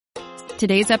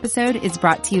Today's episode is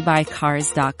brought to you by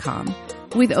Cars.com.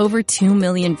 With over 2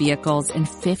 million vehicles and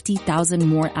 50,000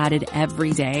 more added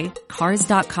every day,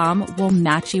 Cars.com will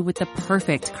match you with the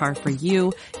perfect car for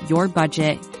you, your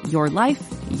budget, your life,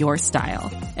 your style.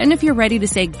 And if you're ready to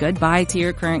say goodbye to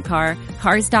your current car,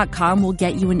 Cars.com will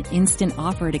get you an instant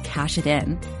offer to cash it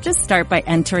in. Just start by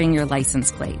entering your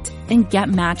license plate and get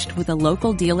matched with a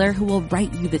local dealer who will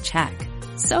write you the check.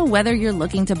 So whether you're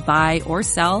looking to buy or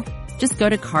sell, just go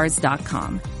to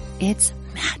Cars.com. It's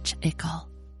magical.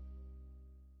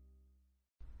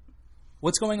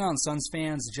 What's going on, Suns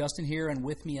fans? Justin here, and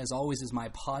with me, as always, is my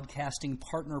podcasting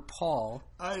partner, Paul.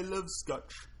 I love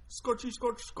Scotch. Scotchy,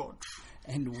 Scotch, Scotch.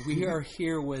 And we are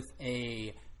here with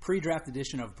a pre-draft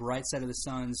edition of Bright Side of the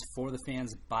Suns for the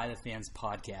fans, by the fans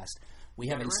podcast.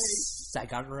 I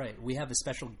got it right. We have a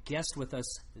special guest with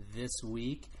us this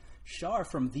week, Shar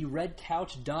from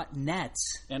theredcouch.net.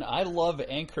 And I love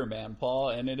Anchorman, Paul,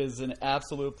 and it is an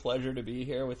absolute pleasure to be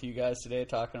here with you guys today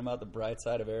talking about the bright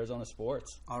side of Arizona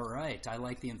sports. All right. I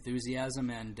like the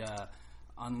enthusiasm, and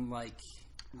unlike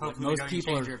what Hopefully most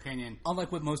people change your opinion.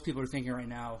 Unlike what most people are thinking right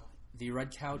now,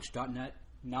 theredcouch.net,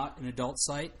 not an adult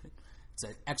site. It's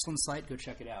an excellent site. Go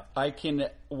check it out. I can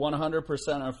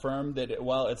 100% affirm that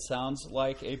while it sounds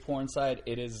like a porn site,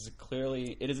 it is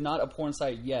not a porn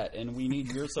site yet, and we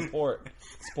need your support,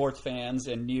 sports fans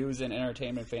and news and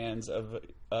entertainment fans of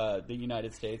the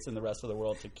United States and the rest of the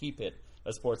world, to keep it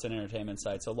a sports and entertainment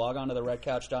site. So log on to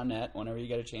theredcouch.net whenever you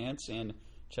get a chance and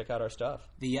check out our stuff.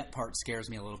 The yet part scares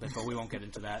me a little bit, but we won't get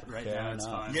into that right now. It's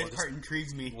fine. The yet part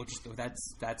intrigues me.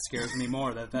 That scares me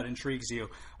more. That intrigues you.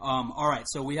 All right,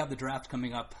 so we have the draft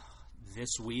coming up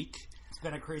this week. It's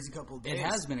been a crazy couple of days. It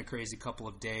has been a crazy couple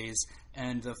of days,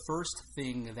 and the first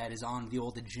thing that is on the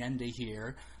old agenda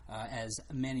here, as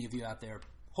many of you out there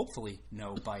hopefully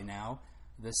know by now,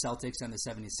 the Celtics and the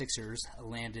 76ers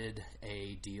landed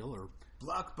a deal, or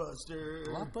Blockbuster,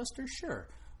 sure,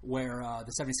 where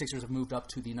the 76ers have moved up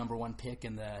to the number one pick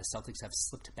and the Celtics have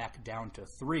slipped back down to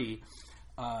 3.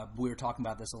 We were talking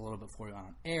about this a little bit before we went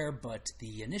on air, but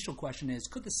the initial question is,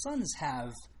 could the Suns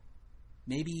have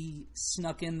maybe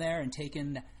snuck in there and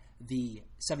taken the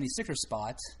 76ers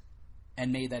spot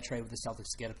and made that trade with the Celtics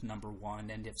to get up to number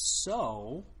 1? And if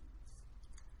so,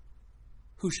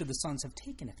 who should the Suns have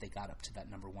taken if they got up to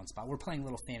that number 1 spot? We're playing a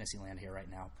little fantasy land here right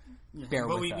now. Yeah, Bear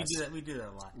with we us. We do that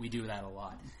a lot. We do that a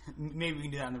lot. Maybe we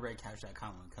can do that on the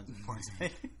redcouch.com when it comes to porn.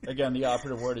 Again, the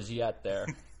operative word is yet there.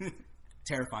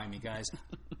 Terrifying me, guys.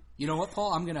 You know what,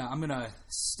 Paul? I'm gonna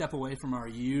step away from our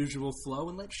usual flow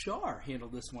and let Shar handle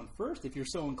this one first, if you're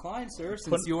so inclined, sir,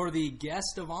 since you're the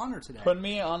guest of honor today. Put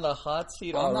me on the hot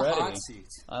seat already. On the hot seat.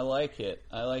 I like it.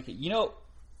 You know,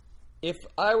 if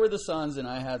I were the Suns and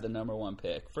I had the number 1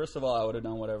 pick, first of all, I would have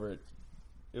done whatever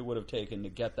it would have taken to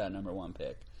get that number 1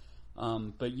 pick.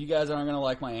 But you guys aren't going to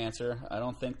like my answer. I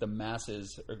don't think the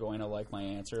masses are going to like my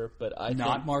answer. But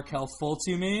not Markelle Fultz,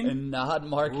 you mean? And not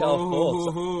Markelle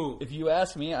Fultz. If you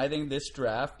ask me, I think this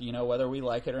draft, whether we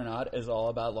like it or not, is all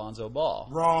about Lonzo Ball.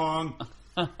 Wrong.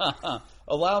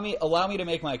 Allow me to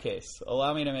make my case.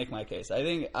 I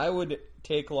think I would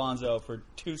take Lonzo for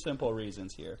 2 simple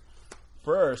reasons here.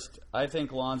 First, I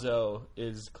think Lonzo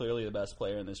is clearly the best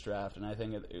player in this draft, and I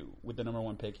think with the number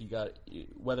 1 pick, you got,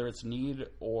 whether it's need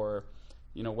or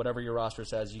whatever your roster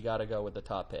says, you got to go with the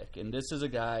top pick. And this is a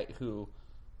guy who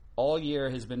all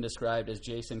year has been described as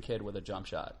Jason Kidd with a jump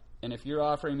shot. And if you're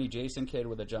offering me Jason Kidd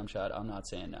with a jump shot, I'm not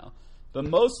saying no. But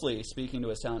mostly, speaking to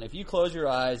his talent, if you close your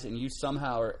eyes and you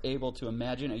somehow are able to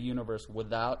imagine a universe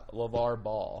without LeVar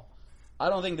Ball, I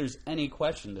don't think there's any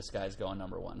question this guy's going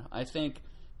number 1. I think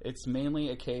it's mainly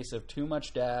a case of too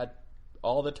much dad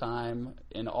all the time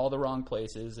in all the wrong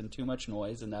places and too much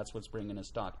noise, and that's what's bringing his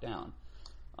stock down.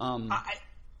 Now,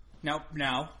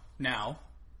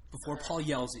 before Paul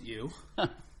yells at you,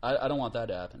 I don't want that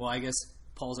to happen. Well, I guess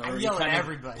Paul's already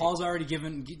everybody. Paul's already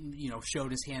showed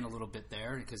his hand a little bit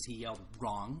there because he yelled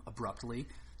wrong abruptly.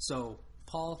 So,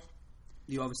 Paul,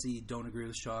 you obviously don't agree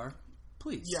with Shar.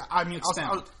 Please, yeah. I mean,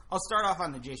 expound. I'll start off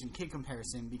on the Jason Kidd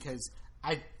comparison because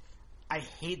I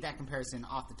hate that comparison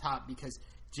off the top because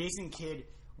Jason Kidd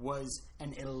was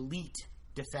an elite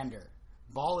defender.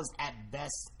 Ball is at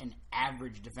best an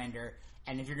average defender,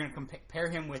 and if you're going to compare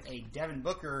him with a Devin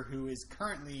Booker, who is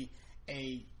currently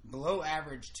a below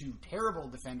average to terrible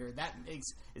defender, that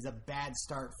is a bad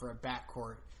start for a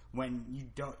backcourt when you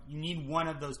need one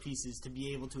of those pieces to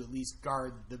be able to at least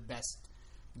guard the best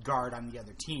guard on the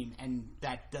other team, and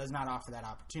that does not offer that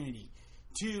opportunity.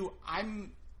 2,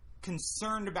 I'm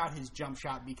concerned about his jump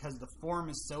shot because the form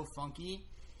is so funky.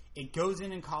 It goes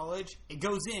in college. It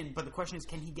goes in, but the question is,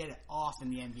 can he get it off in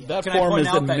the NBA? That Can I form point is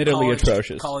out that admittedly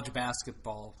atrocious. College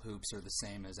basketball hoops are the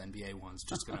same as NBA ones.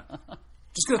 Just gonna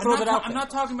throw that out there. I'm not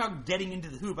talking about getting into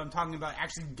the hoop. I'm talking about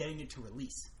actually getting it to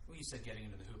release. Well, you said getting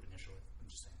into the hoop initially. I'm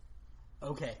just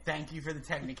saying. Okay, thank you for the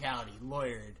technicality.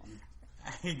 Lawyered. I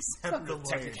accept It's not the the lawyer.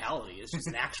 technicality. It's just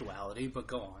an actuality, but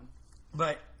go on.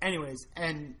 But anyways,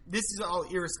 and this is all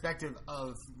irrespective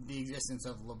of the existence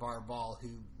of LeVar Ball, who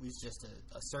is just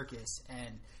a circus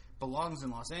and belongs in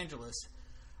Los Angeles,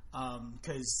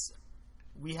 because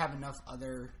we have enough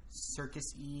other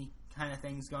circus-y kind of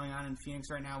things going on in Phoenix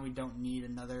right now. We don't need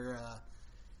another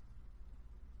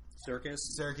Circus?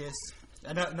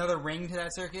 another ring to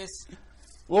that circus.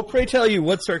 Well, pray tell you,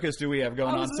 what circus do we have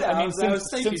going on? thinking,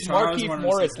 Since Sean, I was Markieff wondering the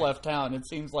Morris same thing. left town, it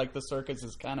seems like the circus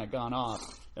has kind of gone off,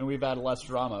 and we've had less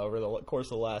drama over the course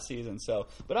of the last season. So,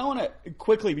 but I want to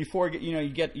quickly before we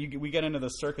get into the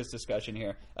circus discussion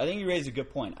here. I think you raised a good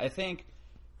point. I think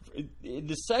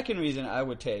the second reason I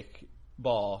would take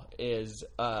Ball is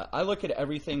I look at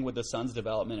everything with the Suns'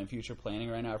 development and future planning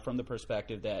right now from the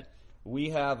perspective that we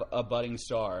have a budding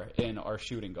star in our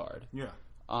shooting guard. Yeah.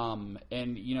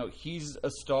 And he's a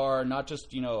star, not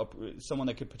just someone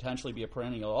that could potentially be a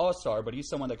perennial all-star, but he's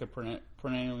someone that could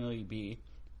perennially be.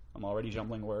 I'm already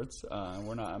jumbling words.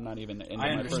 I'm not even. In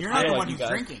my first You're not beer the like one you who's guys.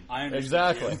 drinking. I understood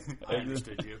Exactly. you. I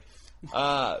understood you.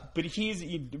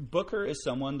 But Booker is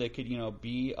someone that could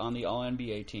be on the All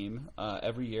NBA team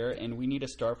every year, and we need to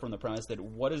start from the premise that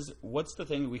what's the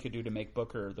thing that we could do to make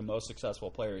Booker the most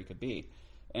successful player he could be.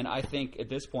 And I think at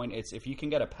this point, it's if you can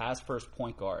get a pass-first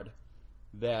point guard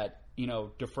that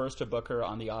defers to Booker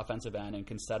on the offensive end and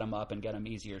can set him up and get him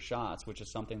easier shots, which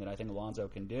is something that I think Alonzo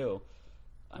can do.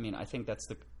 I mean, I think that's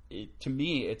to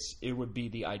me, it would be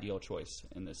the ideal choice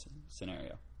in this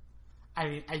scenario.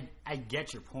 I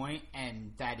get your point,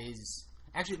 and that is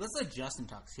actually let's let Justin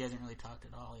talk because he hasn't really talked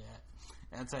at all yet.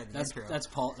 That's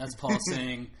Paul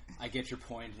saying, I get your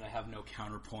point, and I have no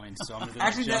counterpoint, so I'm going to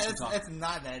actually Justin talk. that's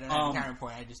not that. I don't have a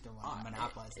counterpoint. I just don't want to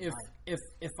monopolize the night.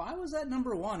 If I was at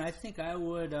number one, I think I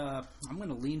would. I'm going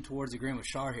to lean towards agreeing with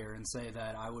Shar here and say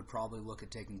that I would probably look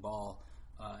at taking Ball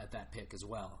at that pick as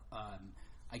well.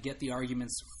 I get the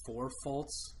arguments for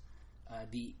Fultz.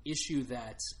 The issue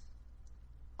that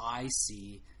I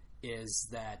see is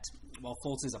that while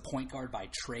Fultz is a point guard by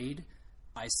trade,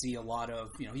 I see a lot of,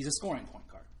 he's a scoring point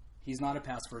guard. He's not a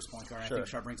pass-first point guard. Sure. I think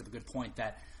Shar brings up a good point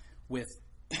that with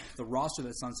the roster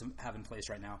that Suns have in place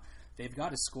right now, they've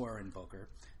got a scorer in Booker.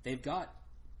 They've got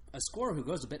a scorer who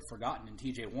goes a bit forgotten in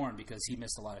T.J. Warren because he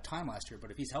missed a lot of time last year,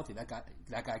 but if he's healthy, that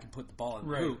guy can put the ball in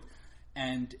the hoop.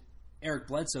 And Eric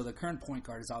Bledsoe, the current point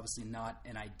guard, is obviously not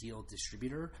an ideal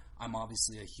distributor. I'm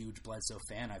obviously a huge Bledsoe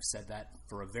fan. I've said that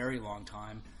for a very long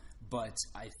time. But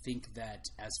I think that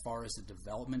as far as the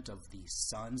development of the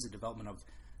Suns, the development of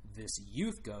this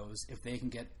youth goes, if they can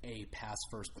get a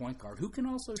pass-first point guard who can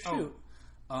also shoot,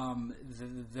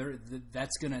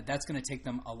 that's gonna take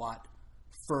them a lot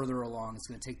further along. It's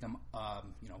going to take them,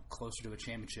 closer to a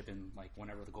championship in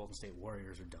whenever the Golden State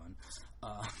Warriors are done.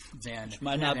 Which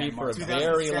might not be for a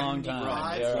very long time.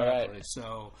 Right. Yeah, Exactly. right.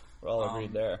 So we're all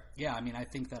agreed there. Yeah, I mean, I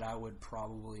think that I would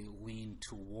probably lean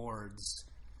towards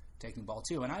taking Ball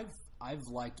too, and I've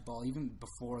liked Ball even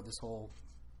before this whole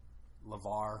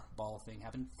LeVar Ball thing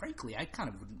happened. Frankly, I kind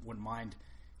of wouldn't mind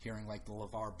hearing the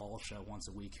LeVar Ball show once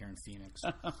a week here in Phoenix.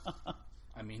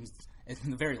 I mean, at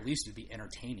the very least, it'd be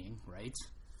entertaining, right?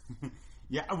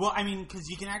 Yeah, well, I mean, because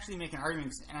you can actually make an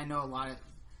argument, and I know a lot of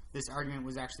this argument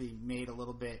was actually made a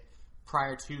little bit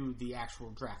prior to the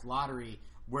actual draft lottery,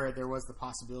 where there was the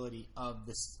possibility of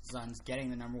the Suns getting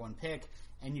the number one pick,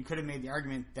 and you could have made the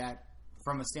argument that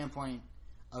from a standpoint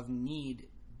of need,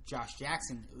 Josh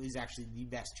Jackson is actually the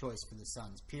best choice for the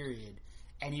Suns, period.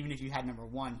 And even if you had number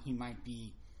one, he might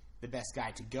be the best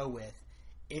guy to go with.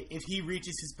 If he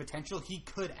reaches his potential, he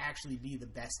could actually be the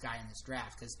best guy in this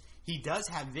draft because he does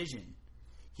have vision.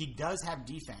 He does have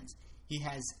defense. He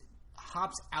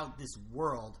hops out this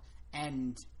world,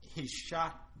 and his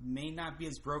shot may not be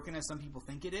as broken as some people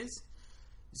think it is.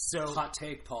 So hot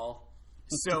take, Paul.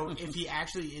 So if he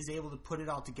actually is able to put it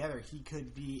all together, he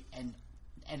could be an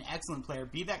excellent player,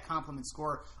 be that complement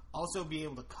scorer, also be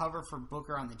able to cover for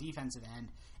Booker on the defensive end,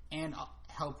 and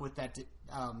help with that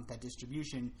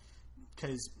distribution.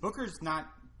 Because Booker's not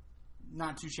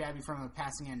too shabby from a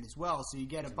passing end as well. So you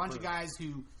get a bunch of guys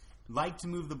who like to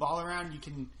move the ball around. You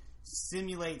can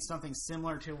simulate something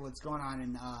similar to what's going on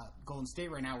in Golden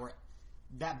State right now, where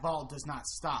that ball does not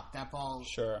stop. That ball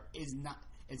is not.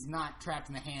 It's not trapped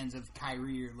in the hands of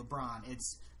Kyrie or LeBron.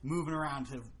 It's moving around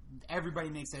to everybody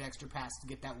makes that extra pass to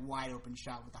get that wide open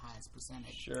shot with the highest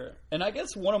percentage. Sure. And I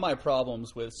guess one of my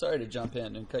problems with, sorry to jump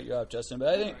in and cut you off, Justin,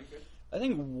 but I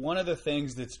think one of the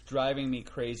things that's driving me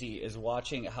crazy is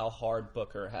watching how hard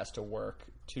Booker has to work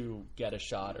to get a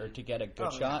shot or to get a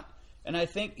good shot. Yeah. And I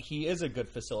think he is a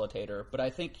good facilitator, but I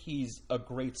think he's a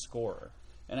great scorer.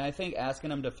 And I think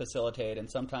asking him to facilitate and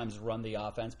sometimes run the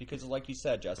offense, because like you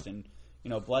said, Justin,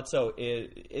 Bledsoe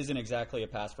isn't exactly a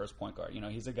pass-first point guard.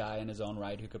 He's a guy in his own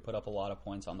right who could put up a lot of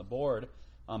points on the board.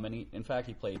 And in fact,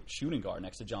 he played shooting guard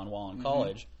next to John Wall in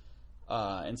college.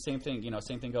 And same thing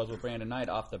goes with Brandon Knight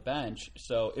off the bench.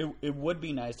 So it would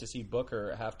be nice to see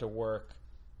Booker have to work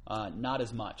not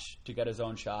as much to get his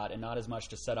own shot and not as much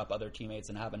to set up other teammates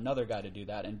and have another guy to do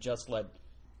that and just let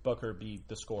Booker be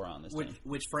the scorer on this team.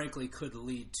 Which frankly could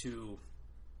lead to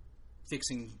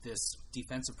fixing this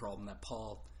defensive problem that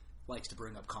Paul likes to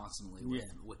bring up constantly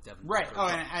with Devin Right. Booker. Oh,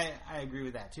 and I agree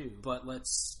with that too. But do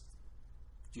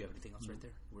you have anything else right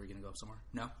there? We're going to go somewhere?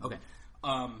 No? Okay.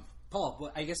 Paul,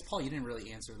 well, I guess, Paul, you didn't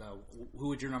really answer, though. Who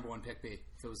would your number one pick be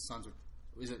if it was the Suns?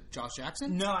 Is it Josh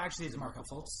Jackson? No, actually, it's Markelle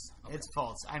Fultz. Okay. It's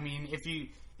Fultz. I mean,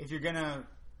 if you're going to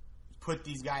put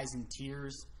these guys in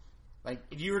tiers, like,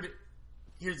 if you were to...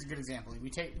 Here's a good example. We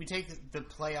take the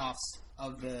playoffs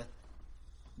of this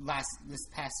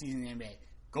past season in the NBA.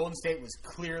 Golden State was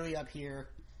clearly up here.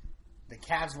 The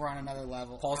Cavs were on another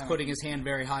level. Paul's putting his hand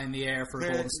very high in the air for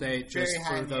Golden State, just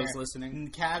for those listening. And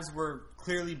the Cavs were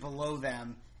clearly below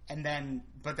them,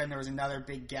 but then there was another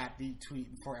big gap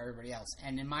for everybody else.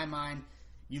 And in my mind,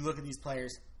 you look at these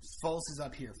players, Fultz is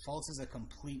up here. Fultz is a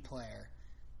complete player.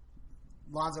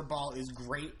 Lonzo Ball is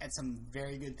great at some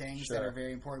very good things that are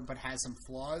very important, but has some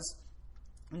flaws.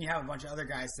 And you have a bunch of other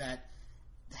guys that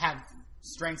have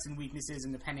strengths and weaknesses,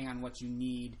 and depending on what you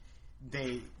need,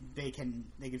 they can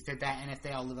fit that. And if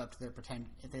they all live up to their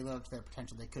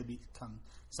potential, they could become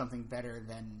something better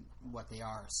than what they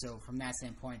are. So from that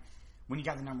standpoint, when you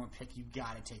got the number one pick, you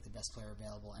got to take the best player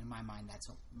available. In my mind, that's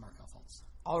Markelle Fultz.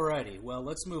 Alrighty, well,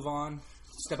 let's move on.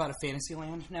 Step out of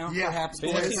Fantasyland now, yeah. Perhaps.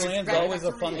 Fantasyland's always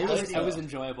a fun. It was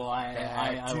enjoyable.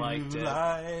 I liked it.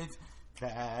 Life,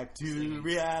 back to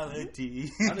reality.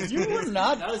 You were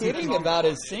not kidding about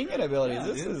his singing abilities.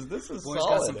 Yeah, this is Boy's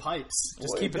solid. Got some pipes.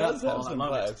 Just keep it up, Paul. I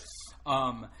love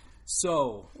it.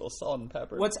 So, a little salt and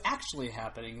pepper. What's actually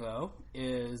happening, though,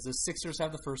 is the Sixers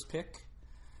have the first pick.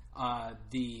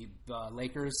 The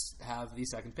Lakers have the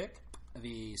second pick.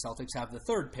 The Celtics have the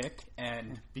third pick,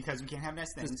 and because we can't have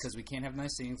nice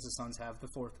things, the Suns have the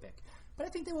fourth pick. But I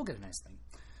think they will get a nice thing.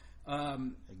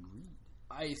 Agreed.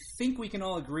 I think we can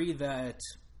all agree that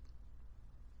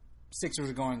Sixers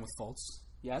are going with Fultz.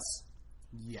 Yes.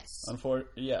 Yes.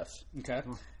 Yes. Okay.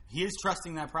 He is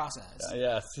trusting that process.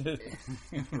 Yes.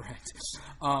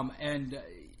 Right. And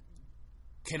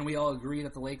can we all agree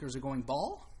that the Lakers are going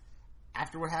Ball?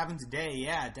 After what happened today,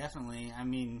 yeah, definitely. I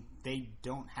mean, they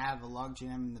don't have a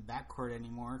logjam in the backcourt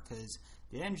anymore because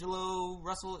D'Angelo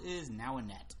Russell is now a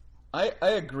net. I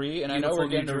agree, and I know we're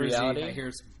getting to reality. I hear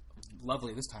it's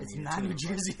lovely this time it's of year, not New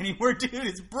Jersey anymore, dude.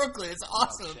 It's Brooklyn. It's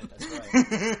awesome. Oh, shit,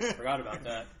 that's right. Forgot about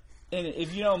that. And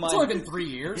if you don't mind... It's only been 3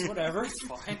 years. Whatever. It's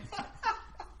fine.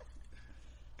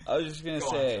 I was just going to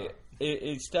say...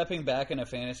 stepping back into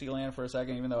Fantasyland for a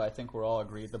second, even though I think we're all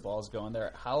agreed the ball's going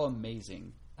there, how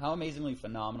amazingly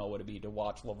phenomenal would it be to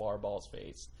watch LeVar Ball's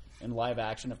face in live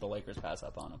action if the Lakers pass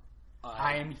up on him?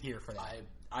 I am here for that.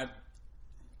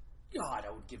 God,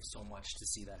 I would give so much to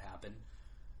see that happen.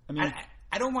 I mean,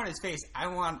 I don't want his face. I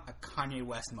want a Kanye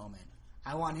West moment.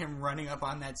 I want him running up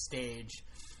on that stage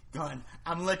going,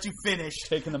 I'm going to let you finish,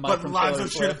 taking the mic but from Lonzo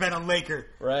should have been a Laker.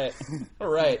 Right.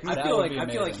 Right. I feel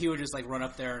like he would just like run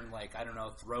up there and like, I don't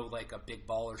know, throw like a big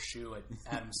baller shoe at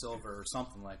Adam Silver or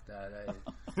something like that.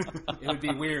 It would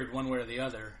be weird one way or the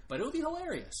other, but it would be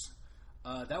hilarious.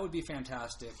 That would be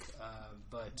fantastic,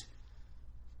 but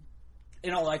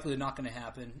in all likelihood not going to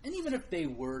happen. And even if they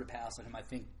were to pass on him, I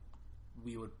think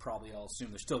we would probably all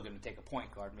assume they're still going to take a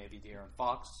point guard, maybe De'Aaron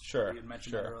Fox. Sure. You had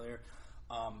mentioned that earlier.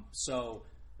 So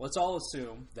let's all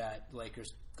assume that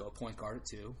Lakers go point guard at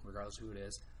 2, regardless of who it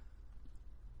is.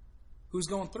 Who's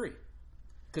going 3?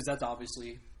 Because that's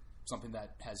obviously something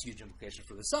that has huge implications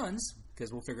for the Suns,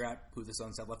 because we'll figure out who the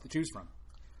Suns have left to choose from.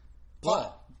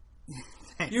 Paul,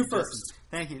 you first.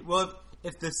 Thank you. Well,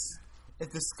 if the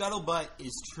scuttlebutt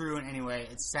is true in any way,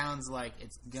 it sounds like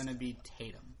it's going to be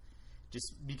Tatum.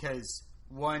 Just because,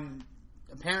 one,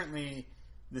 apparently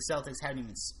the Celtics haven't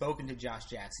even spoken to Josh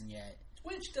Jackson yet.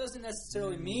 Which doesn't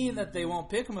necessarily mean that they won't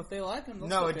pick him if they like him.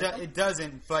 No, it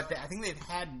doesn't. But I think they've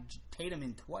had Tatum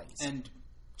in twice. And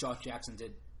Josh Jackson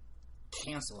did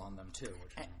cancel on them too.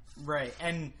 Right,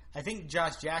 and I think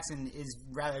Josh Jackson is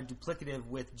rather duplicative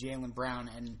with Jaylen Brown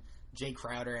and Jay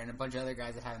Crowder and a bunch of other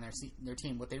guys that have in their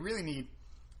team. What they really need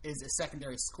is a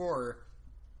secondary scorer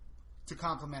to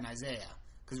complement Isaiah.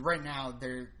 Because right now,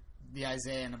 they're the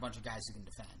Isaiah and a bunch of guys who can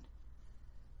defend.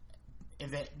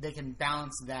 If they can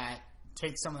balance that,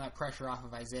 take some of that pressure off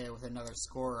of Isaiah with another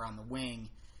scorer on the wing,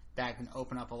 that can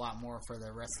open up a lot more for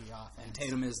the rest of the offense. And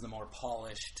Tatum is the more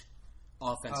polished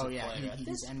offensive player.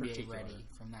 He's NBA ready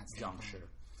from that juncture.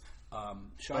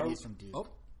 But he's from Duke. Oh,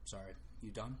 sorry. You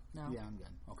done now? Yeah, I'm good.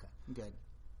 Okay. I'm good.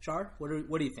 Char, what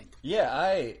do you think? Yeah,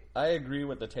 I agree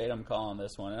with the Tatum call on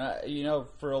this one. And,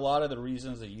 for a lot of the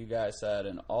reasons that you guys said,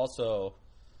 and also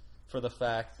for the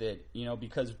fact that,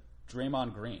 because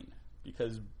Draymond Green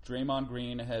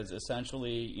has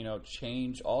essentially,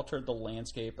 altered the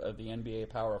landscape of the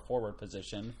NBA power forward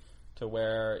position to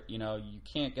where, you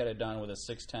can't get it done with a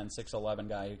 6'10", 6'11"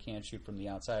 guy who can't shoot from the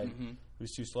outside,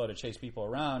 who's too slow to chase people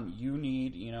around. You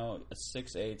need, a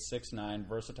 6'8", 6'9",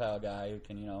 versatile guy who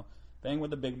can, bang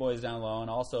with the big boys down low and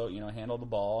also, handle the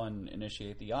ball and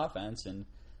initiate the offense. And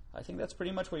I think that's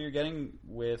pretty much what you're getting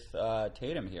with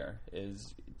Tatum here.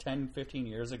 Is 10, 15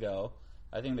 years ago,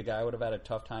 I think the guy would have had a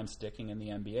tough time sticking in the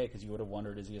NBA because you would have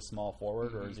wondered, is he a small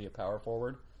forward or is he a power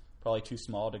forward? Probably too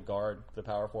small to guard the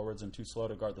power forwards and too slow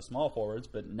to guard the small forwards.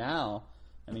 But now,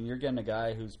 you're getting a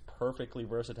guy who's perfectly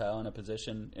versatile in a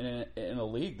position in a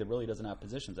league that really doesn't have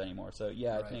positions anymore. So,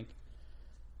 yeah, right. I think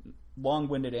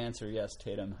long-winded answer, yes,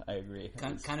 Tatum, I agree.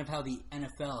 Kind of how the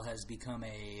NFL has become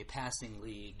a passing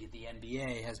league, the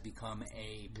NBA has become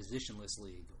a positionless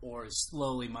league, or is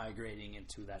slowly migrating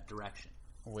into that direction.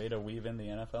 Way to weave in the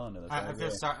NFL into this. I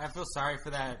feel sorry for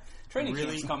that. Training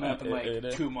camp's coming up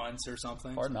in 2 months or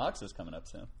something. Hard Knocks is coming up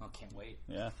soon. Oh, can't wait.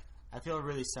 Yeah. I feel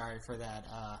really sorry for that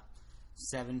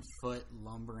 7-foot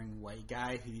lumbering white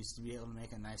guy who used to be able to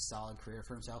make a nice solid career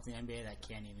for himself in the NBA that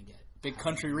can't even get. Big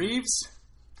Country Reeves?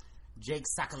 Jake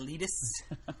Sakalidis.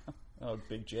 Oh,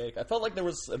 Big Jake. I felt like there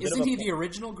was a bit Isn't he the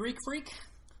original Greek freak?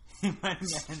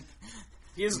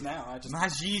 He is now.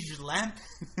 Majid Lamp.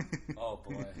 Oh,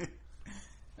 boy.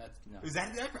 No. Is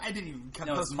that the I didn't even cut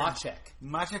No, it's Maciek.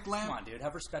 Maciek Lamp? Come on, dude.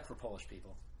 Have respect for Polish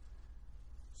people.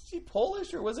 Is he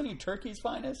Polish or wasn't he Turkey's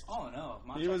finest? Oh, no.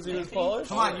 He was Polish?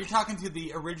 Come on, you're talking to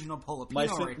the original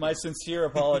Polipino. My sincere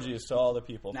apologies to all the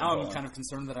people. Now I'm kind of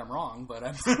concerned that I'm wrong, but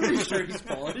I'm pretty sure he's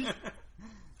Polish.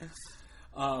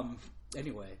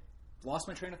 Anyway, lost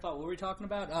my train of thought. What were we talking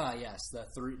about? Yes, the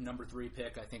number 3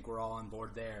 pick. I think we're all on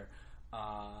board there.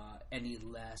 Any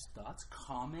last thoughts,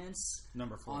 comments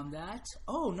number 4 on that?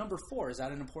 Oh, number 4. Is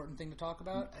that an important thing to talk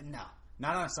about? No.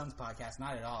 Not on a Suns podcast.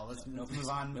 Not at all. Let's move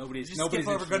on. Nobody's skip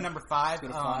over good number 5.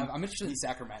 I'm interested in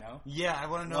Sacramento. Yeah, I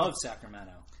want to know. Love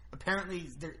Sacramento. Apparently,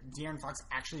 De'Aaron Fox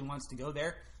actually wants to go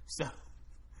there. So,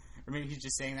 or maybe he's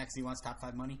just saying that because he wants top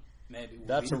 5 money. Maybe.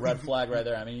 That's a red flag right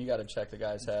there. You got to check the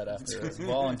guy's head after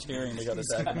volunteering to go to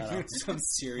Sacramento. Some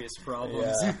serious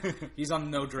problems. Yeah. He's on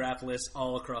no draft list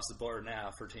all across the board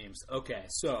now for teams. Okay,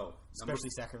 so especially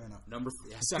Sacramento.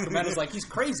 Sacramento's like, he's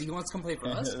crazy. He wants to come play for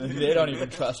us. They don't even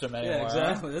trust him anymore. Yeah,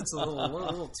 exactly. That's a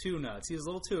little too nuts. He's a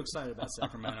little too excited about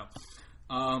Sacramento.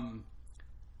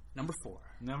 Number 4.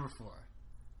 Number 4.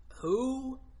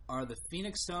 Who are the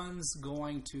Phoenix Suns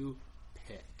going to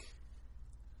pick?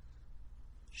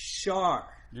 Shar.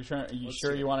 You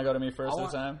sure you want to go to me first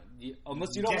this time?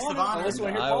 Unless you don't Guest want of to. honor. Unless you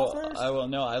want to hear Paul first. I will.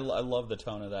 No, I love the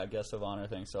tone of that guest of honor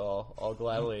thing, so I'll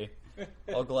gladly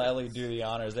do the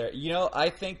honors there. I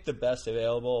think the best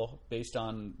available based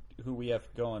on who we have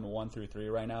going 1 through 3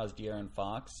 right now is De'Aaron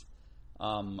Fox.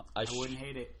 I wouldn't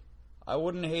hate it. I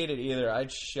wouldn't hate it either.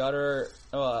 I'd shudder.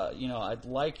 I'd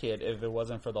like it if it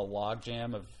wasn't for the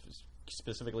logjam of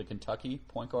specifically Kentucky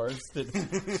point guards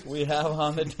that we have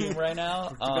on the team right now.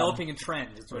 Developing a trend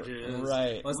is what it is.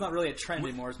 Right. Well, it's not really a trend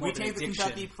anymore. It's more we take the addiction.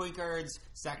 Kentucky point guards,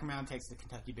 Sacramento takes the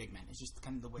Kentucky big men. It's just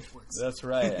kind of the way it works. That's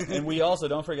right. And we also,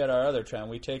 don't forget our other trend,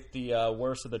 we take the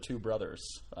worst of the 2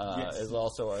 brothers is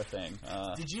also our thing.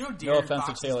 Did you know no De'Aaron offense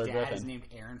Fox's to Taylor dad Griffin. is named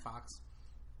Aaron Fox?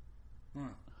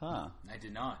 Huh. I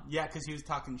did not. Yeah, because he was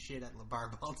talking shit at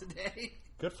LeVar Ball today.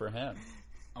 Good for him.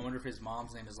 I wonder if his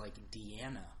mom's name is like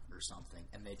Deanna or something,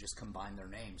 and they just combined their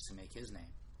names to make his name.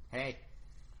 Hey.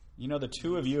 The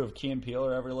 2 of you, if Key and Peele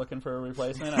are ever looking for a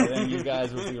replacement, I think you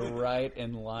guys would be right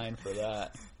in line for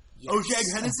that. Yes. O'Shag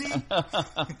Hennessy?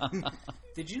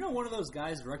 Did you know one of those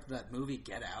guys directed that movie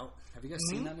Get Out? Have you guys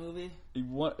seen that movie?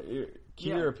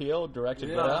 Key or Peele directed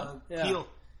Get Out? Yeah. Peele.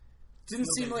 Didn't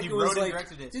seem like it was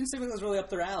really up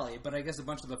their alley, but I guess a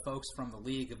bunch of the folks from the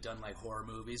league have done like horror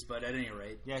movies. But at any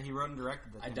rate, yeah, he wrote and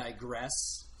directed it. I digress.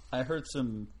 I heard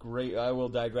some great. I will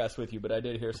digress with you, but I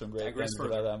did hear some great things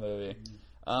about that movie.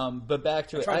 But back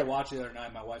to I it. tried to watch it the other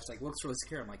night. My wife's like, "Looks really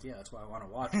scary." I'm like, "Yeah, that's why I want to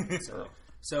watch it."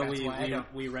 So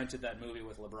we rented that movie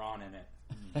with LeBron in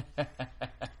it.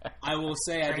 I will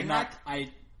say I did not.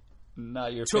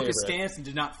 Not your took favorite. a stance and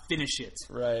did not finish it.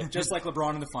 Right. Just like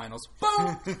LeBron in the finals.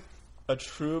 Boom! A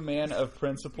true man of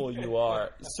principle you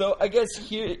are. So I guess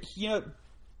here,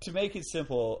 to make it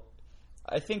simple,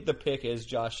 I think the pick is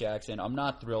Josh Jackson. I'm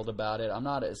not thrilled about it. I'm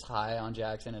not as high on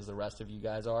Jackson as the rest of you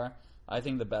guys are. I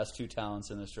think the best two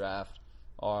talents in this draft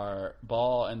are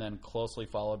Ball and then closely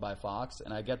followed by Fox.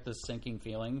 And I get this sinking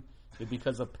feeling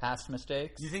because of past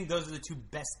mistakes. Do you think those are the two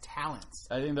best talents?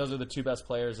 I think those are the two best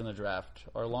players in the draft.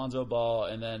 Are Lonzo Ball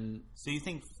and then... So you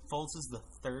think Fultz is the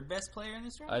third best player in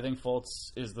this draft? I think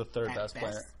Fultz is the third best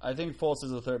player. I think Fultz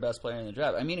is the third best player in the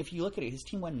draft. I mean, if you look at it, his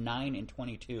team went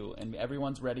 9-22, and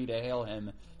everyone's ready to hail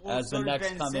him as the next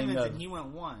Ben coming Simmons, of... and he went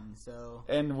 1, so...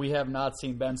 And we have not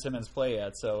seen Ben Simmons play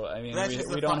yet, so, I mean,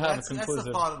 we don't have a conclusive... That's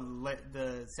the fault of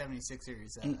the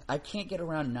 76ers. I can't get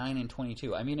around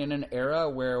 9-22. I mean, in an era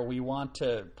where we want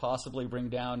to possibly bring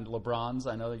down LeBron's...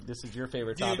 I know this is your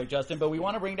favorite topic, Justin, but we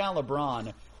want to bring down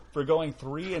LeBron for going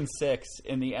 3-6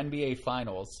 in the NBA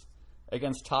Finals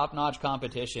against top-notch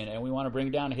competition, and we want to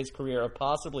bring down his career of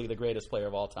possibly the greatest player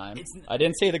of all time. I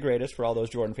didn't say the greatest for all those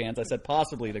Jordan fans. I said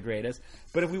possibly the greatest.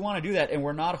 But if we want to do that, and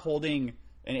we're not holding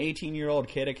an 18-year-old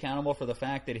kid accountable for the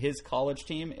fact that his college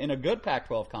team, in a good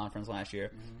Pac-12 conference last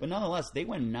year, but nonetheless, they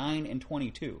went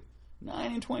 9-22.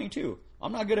 9-22.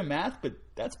 I'm not good at math, but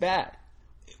that's bad.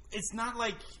 It's not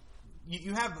like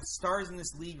you have stars in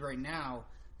this league right now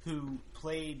who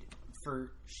played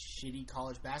for shitty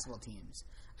college basketball teams.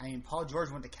 I mean, Paul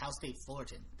George went to Cal State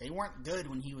Fullerton. They weren't good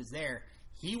when he was there.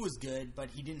 He was good, but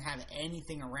he didn't have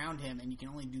anything around him, and you can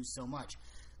only do so much.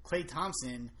 Klay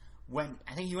Thompson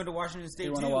I think he went to Washington State, He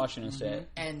went to Washington State.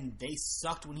 And they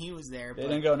sucked when he was there. They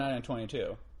didn't go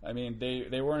 9-22. I mean,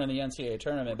 they weren't in the NCAA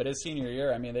tournament, but his senior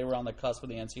year, I mean, they were on the cusp of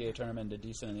the NCAA tournament, did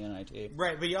decent in the NIT.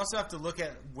 Right, but you also have to look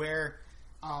at where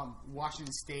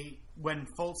Washington State, when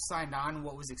Fultz signed on,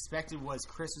 what was expected was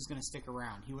Chris was going to stick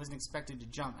around. He wasn't expected to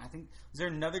jump. I think, was there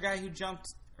another guy who jumped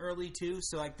early too?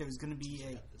 So like there was going to be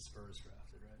the Spurs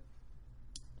drafted,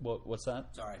 right? What's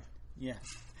that? Sorry. Yeah.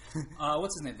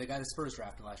 What's his name? The guy the Spurs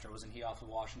drafted last year. Wasn't he off of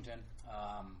Washington?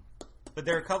 But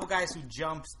there are a couple guys who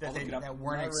jumped that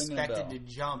weren't Not expected to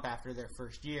jump after their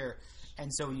first year.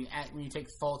 And so when you take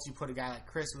Fultz, you put a guy like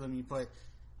Chris with him, you put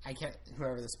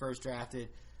whoever the Spurs drafted.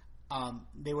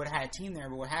 They would have had a team there,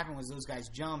 but what happened was those guys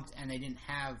jumped and they didn't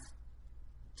have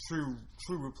true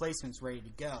replacements ready to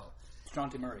go.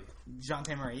 Jonte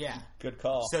Murray, yeah. Good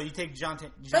call. So you take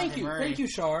Jonte Murray. Thank you,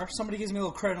 Shar. Somebody gives me a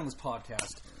little credit on this podcast.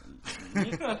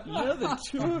 You know, the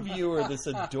two of you are this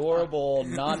adorable,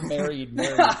 not married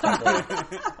couple.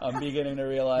 I'm beginning to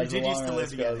realize the longer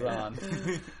this goes on.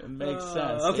 It makes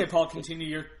sense. Okay, Paul,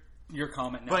 continue your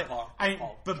comment now, Paul.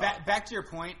 Back to your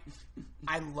point,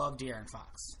 I love De'Aaron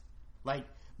Fox. Like,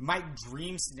 my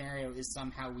dream scenario is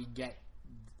somehow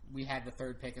we had the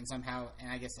third pick and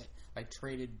I guess I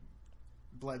traded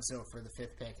Bledsoe for the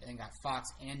fifth pick and got Fox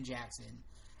and Jackson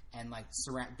and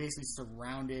basically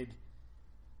surrounded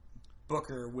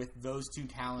Booker with those two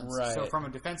talents. Right. So from a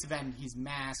defensive end, he's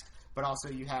masked, but also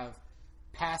you have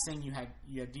passing, you have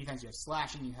defense, you have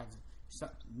slashing, you have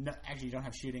actually you don't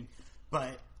have shooting,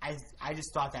 but I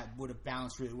just thought that would have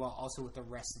balanced really well also with the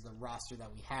rest of the roster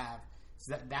that we have.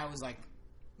 So that was like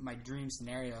my dream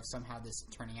scenario of somehow this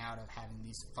turning out of having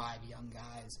these 5 young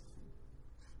guys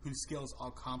whose skills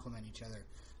all complement each other.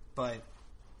 But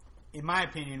in my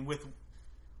opinion, with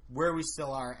where we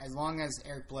still are, as long as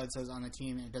Eric Bledsoe's on the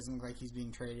team and it doesn't look like he's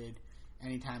being traded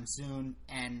anytime soon,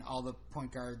 and all the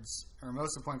point guards, or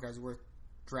most of the point guards worth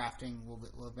drafting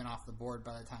will have been off the board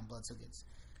by the time Bledsoe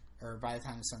or by the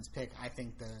time the Suns pick, I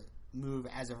think the move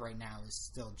as of right now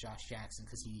is still Josh Jackson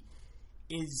because he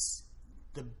is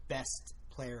the best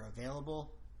player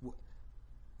available,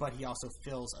 but he also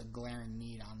fills a glaring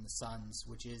need on the Suns,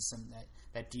 which is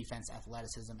that defense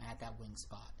athleticism at that wing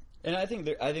spot. And I think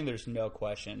there's no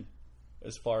question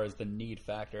as far as the need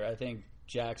factor. I think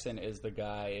Jackson is the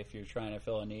guy if you're trying to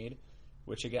fill a need,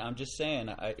 which again, I'm just saying,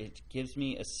 it gives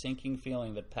me a sinking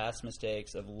feeling that past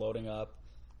mistakes of loading up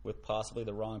with possibly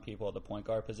the wrong people at the point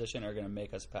guard position are going to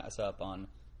make us pass up on,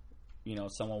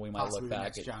 someone we might possibly look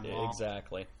back at. John Wall.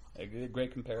 Exactly. A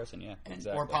great comparison, yeah.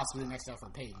 Exactly. Or possibly the next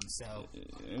Alfred Payton. So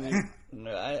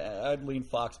I'd lean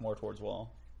Fox more towards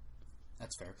Wall.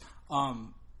 That's fair.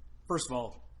 First of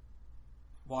all,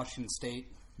 Washington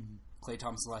State, Klay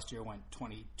Thompson last year went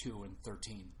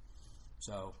 22-13.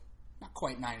 So not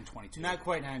quite 9-22. Not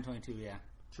quite 9-22, yeah.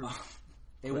 True.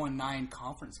 They won 9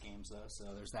 conference games, though,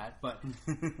 so there's that. But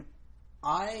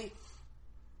I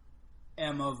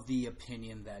am of the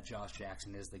opinion that Josh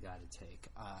Jackson is the guy to take.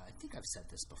 I think I've said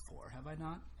this before, have I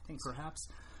not? I think perhaps.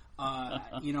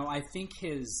 I think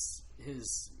his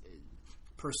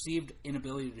perceived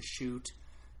inability to shoot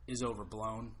is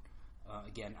overblown.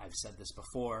 Again, I've said this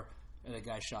before. The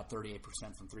guy shot 38%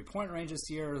 from three-point range this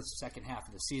year. The second half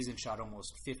of the season, shot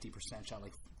almost 50%, shot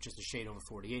like just a shade over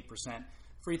 48%.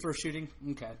 Free throw shooting,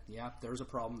 okay, yeah, there's a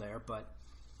problem there. But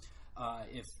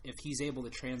if he's able to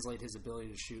translate his ability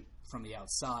to shoot from the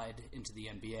outside into the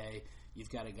NBA, you've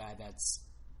got a guy that's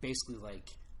basically like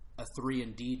a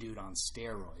 3-and-D dude on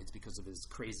steroids because of his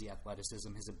crazy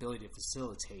athleticism, his ability to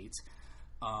facilitate,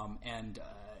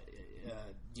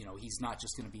 he's not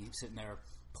just going to be sitting there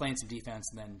playing some defense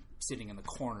and then sitting in the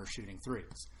corner shooting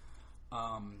threes.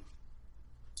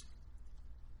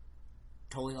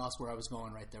 Totally lost where I was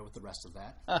going right there with the rest of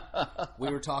that. We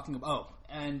were talking about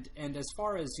and as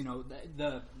far as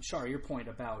the Shar, your point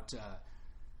about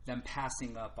them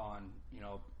passing up on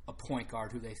a point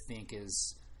guard who they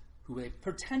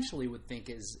potentially would think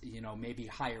is maybe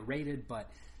higher rated but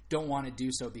don't want to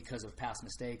do so because of past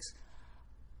mistakes.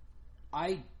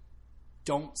 I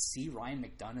don't see Ryan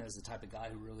McDonough as the type of guy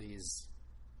who really is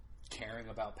caring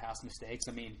about past mistakes.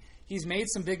 I mean, he's made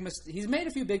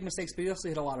a few big mistakes, but he also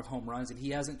hit a lot of home runs, and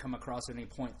he hasn't come across at any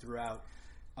point throughout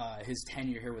his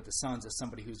tenure here with the Suns as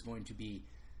somebody who's going to be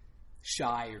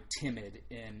shy or timid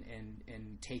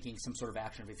in taking some sort of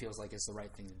action if he feels like it's the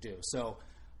right thing to do. So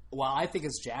while I think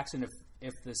it's Jackson,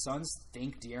 if the Suns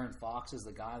think De'Aaron Fox is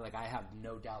the guy, like I have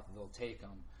no doubt that they'll take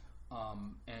him.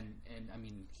 And I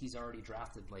mean, he's already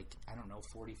drafted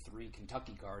 43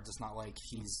 Kentucky guards. It's not like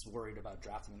he's worried about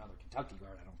drafting another Kentucky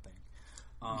guard, I don't think.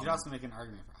 You could also make an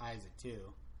argument for Isaac,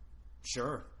 too.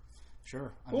 Sure.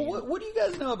 What do you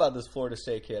guys know about this Florida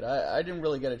State kid? I didn't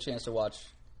really get a chance to watch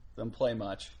them play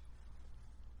much.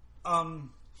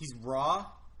 He's raw,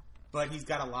 but he's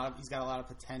got a lot of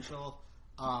potential.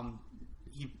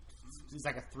 He's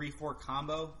like a 3-4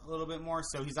 combo a little bit more,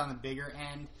 so he's on the bigger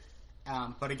end.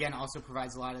 But again, also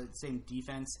provides a lot of the same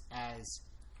defense as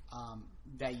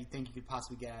that you think you could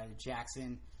possibly get out of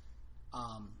Jackson.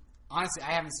 Honestly,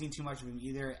 I haven't seen too much of him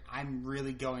either. I'm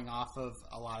really going off of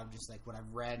a lot of just like what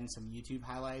I've read and some YouTube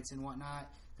highlights and whatnot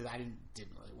because I didn't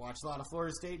really watch a lot of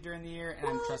Florida State during the year, and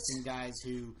I'm trusting guys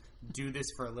who do this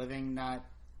for a living, not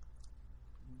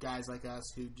guys like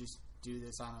us who just do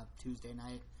this on a Tuesday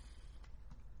night.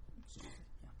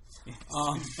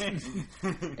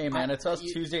 Hey man, it's us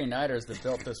Tuesday nighters that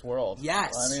built this world.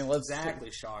 Yes, I mean,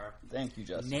 exactly, Shar. Thank you,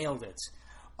 Justin. Nailed it.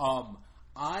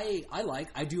 I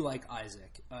do like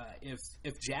Isaac.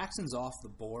 If Jackson's off the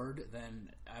board, then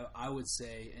I would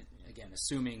say, again,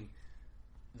 assuming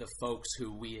the folks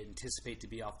who we anticipate to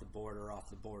be off the board are off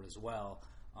the board as well.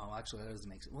 Actually, that doesn't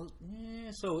make sense. Well,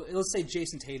 so let's say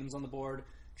Jason Tatum's on the board,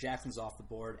 Jackson's off the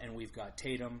board, and we've got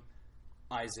Tatum,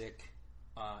 Isaac,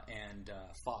 and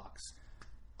Fox.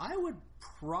 I would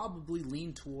probably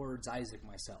lean towards Isaac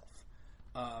myself.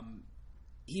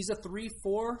 He's a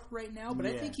 3-4 right now, but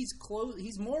I think he's close.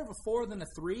 He's more of a 4 than a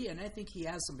 3, and I think he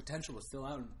has some potential to fill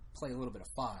out and play a little bit of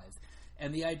 5.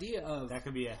 And the idea of that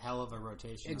could be a hell of a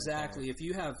rotation. Exactly. If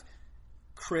you have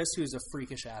Chris, who's a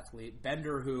freakish athlete,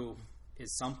 Bender, who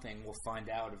is something, we'll find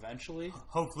out eventually.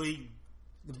 Hopefully,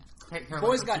 the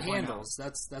boys got handles.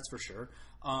 That's for sure.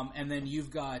 And then you've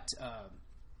got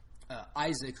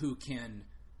Isaac, who can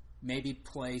maybe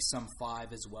play some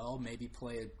 5 as well, maybe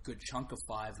play a good chunk of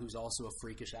 5, who's also a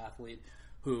freakish athlete,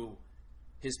 who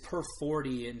his per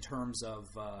 40 in terms of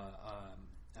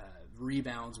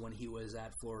rebounds when he was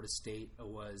at Florida State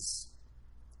was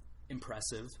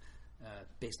impressive,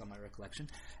 based on my recollection.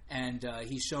 And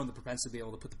he's shown the propensity to be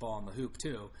able to put the ball in the hoop,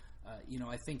 too.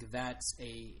 I think that's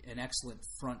an excellent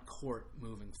front court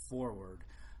moving forward.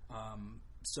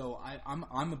 So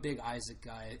I'm a big Isaac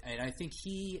guy, and I think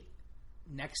he,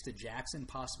 next to Jackson,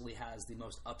 possibly has the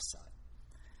most upside.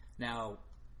 Now,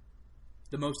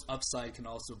 the most upside can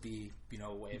also be,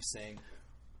 a way of saying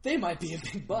they might be a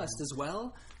big bust as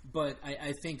well. But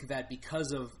I think that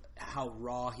because of how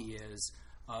raw he is,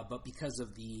 but because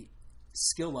of the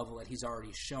skill level that he's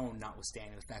already shown,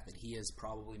 notwithstanding the fact that he is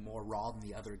probably more raw than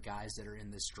the other guys that are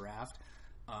in this draft,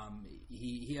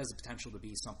 he has the potential to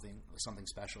be something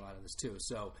special out of this too.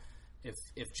 So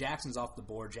if Jackson's off the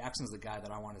board, Jackson's the guy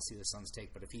that I want to see the Suns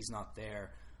take. But if he's not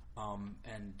there,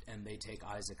 and they take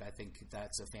Isaac, I think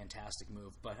that's a fantastic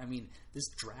move. But I mean, this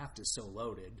draft is so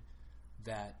loaded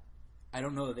that I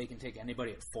don't know that they can take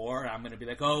anybody at 4. I'm going to be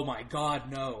like, oh my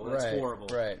God, no, that's horrible.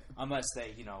 Right. Unless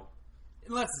they,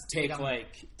 unless take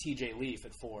like TJ Leaf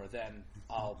at 4, then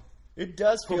I'll It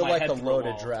does Put feel my like head a through a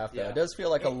loaded wall. draft, though. Yeah. It does feel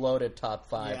like a loaded top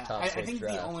 5, Yeah, top 6 I think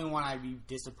draft. the only one I'd be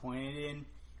disappointed in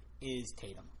is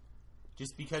Tatum.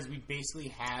 Just because we basically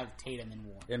have Tatum and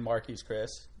Warren. In Marquise Chris?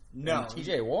 No. And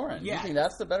TJ Warren? Yeah. You think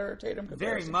that's the better Tatum Very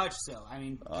comparison? much so. I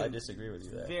mean, I disagree with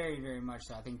you there. very, very much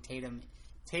so. I think Tatum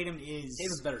is...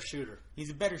 Tatum's a better shooter. He's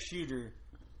a better shooter,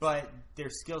 but their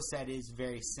skill set is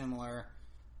very similar,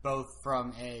 both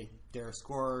from they're a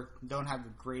scorer, don't have the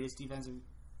greatest defensive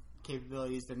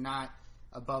capabilities, they're not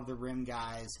above the rim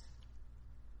guys,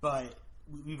 but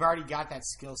we've already got that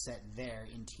skill set there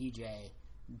in TJ.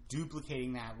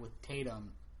 Duplicating that with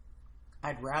Tatum,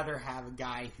 I'd rather have a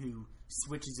guy who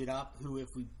switches it up, who, if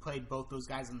we played both those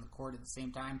guys on the court at the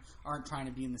same time, aren't trying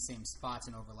to be in the same spots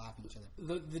and overlapping each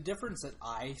other. The difference that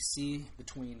I see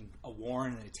between a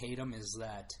Warren and a Tatum is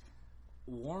that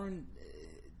Warren,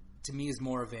 to me, is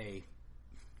more of a,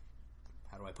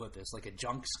 how do I put this, like a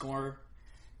junk scorer.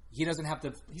 He doesn't have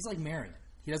to, he's like Marion.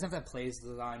 He doesn't have to have plays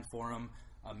designed for him.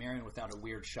 Marion without a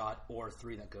weird shot or a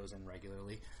 3 that goes in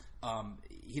regularly.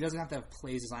 He doesn't have to have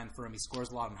plays designed for him. He scores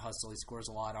a lot on hustle. He scores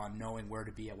a lot on knowing where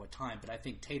to be at what time. But I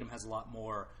think Tatum has a lot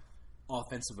more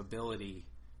offensive ability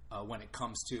when it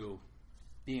comes to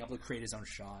being able to create his own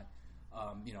shot,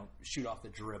 shoot off the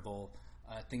dribble,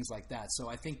 things like that. So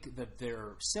I think that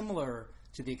they're similar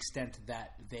to the extent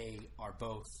that they are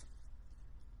both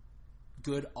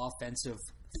good offensive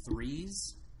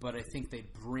threes, but I think they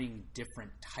bring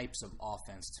different types of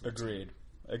offense to a team.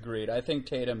 Agreed. I think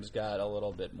Tatum's got a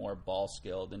little bit more ball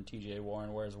skill than TJ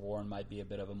Warren, whereas Warren might be a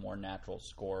bit of a more natural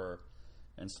scorer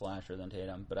and slasher than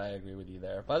Tatum. But I agree with you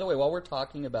there. By the way, while we're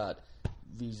talking about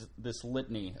this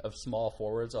litany of small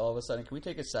forwards, all of a sudden, can we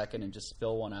take a second and just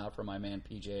spill one out for my man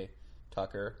PJ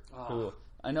Tucker, who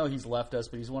I know he's left us,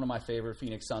 but he's one of my favorite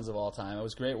Phoenix Suns of all time. It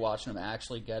was great watching him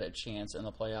actually get a chance in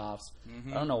the playoffs.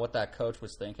 I don't know what that coach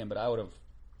was thinking, but I would have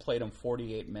played him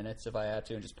 48 minutes if I had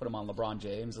to and just put him on LeBron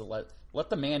James and let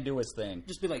the man do his thing.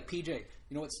 Just be like, PJ, you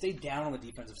know what? Stay down on the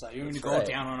defensive side. You don't need to right.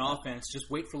 go down on offense. Just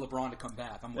wait for LeBron to come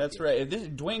back. I'm with That's you. right.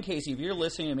 Dwayne Casey, if you're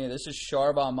listening to me, this is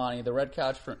Sharb Almani, the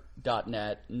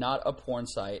redcouch.net, not a porn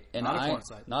site. And Not a porn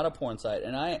site. Not a porn site.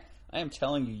 And I am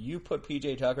telling you, you put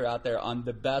PJ Tucker out there on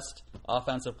the best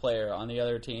offensive player on the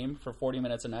other team for 40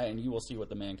 minutes a night, and you will see what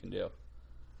the man can do.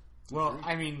 Well,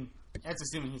 I mean, that's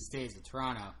assuming he stays with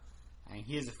Toronto. I mean,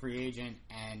 he is a free agent,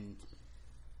 and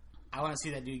I want to see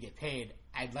that dude get paid.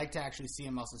 I'd like to actually see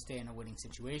him also stay in a winning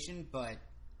situation, but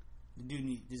the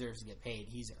dude deserves to get paid.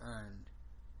 He's earned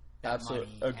that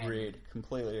Absolutely money. agreed.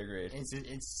 Completely agreed.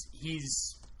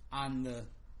 He's on the.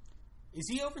 Is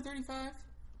he over 35?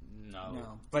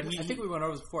 No. But I think we went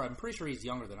over this before. I'm pretty sure he's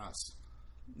younger than us.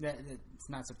 That's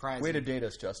not surprising. Way to date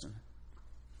us, Justin.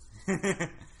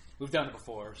 We've done it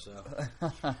before, so.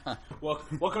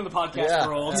 Welcome to the podcast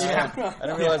world. I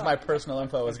didn't realize my personal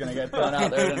info was going to get thrown out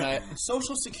there tonight.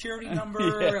 Social security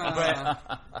number.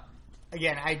 But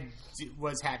again, I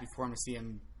was happy for him to see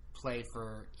him play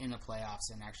in the playoffs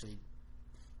and actually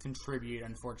contribute.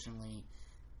 Unfortunately,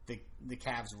 the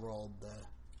Cavs rolled the.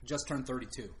 Just turned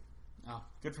 32. Oh,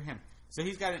 good for him. So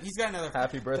he's got another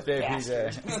Happy birthday,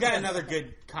 PJ. He's got another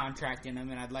good contract in him,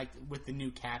 and I'd like, with the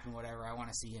new cap and whatever, I want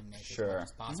to see him make as much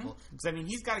as possible. Because I mean,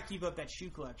 he's got to keep up that shoe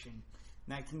collection,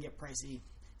 and that can get pricey,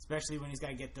 especially when he's got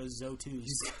to get those ZO2s.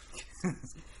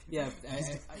 Yeah.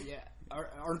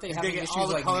 Aren't they gotta having get issues all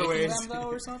the like making colorways. them though,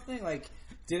 or something? Like,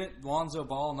 didn't Lonzo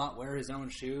Ball not wear his own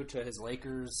shoe to his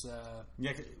Lakers?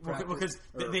 Yeah, because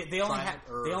or they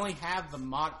only have the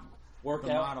model. Workout.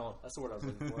 The model. That's the word I was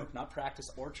looking for. Not practice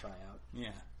or tryout.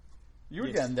 Yeah. You were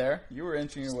getting there. You were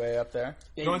inching your way up there.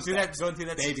 Going through that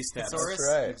baby steps. thesaurus. That's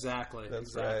right. Exactly. That's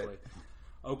exactly. right.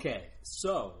 Okay,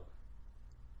 so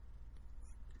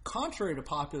contrary to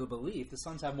popular belief, the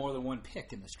Suns have more than one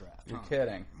pick in this draft. You're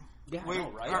kidding. Yeah, Wait, I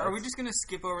know, right? are we just going to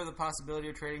skip over the possibility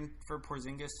of trading for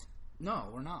Porzingis? No,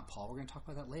 we're not, Paul. We're going to talk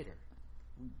about that later.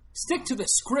 Stick to the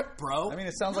script, bro. I mean,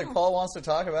 it sounds like Paul wants to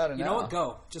talk about it now. You know what?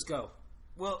 Go. Just go.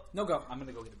 Well, No, go. I'm going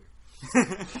to go get a beer.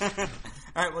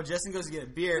 all right. Well, Justin goes to get a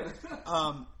beer.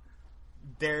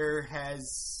 There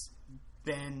has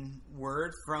been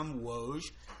word from Woj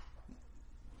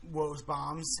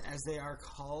bombs, as they are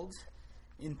called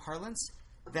in parlance,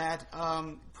 that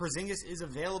Porzingis is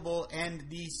available, and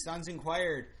the Suns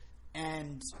inquired,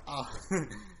 and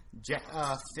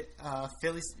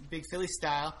Big Philly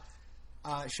style.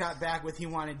 Shot back with he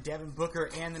wanted Devin Booker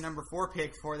and the number 4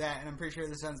 pick for that, and I'm pretty sure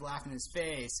the Suns laughed in his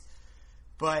face.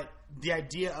 But the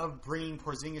idea of bringing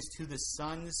Porzingis to the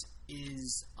Suns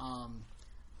is,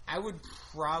 I would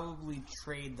probably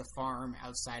trade the farm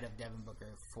outside of Devin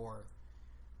Booker for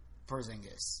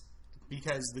Porzingis,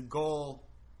 because the goal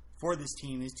for this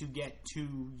team is to get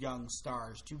two young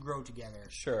stars to grow together.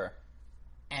 Sure.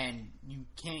 And you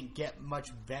can't get much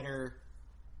better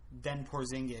than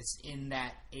Porzingis in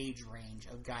that age range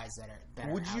of guys that are out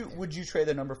there. Would you trade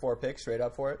the number 4 pick straight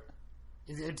up for it?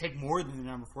 It would take more than the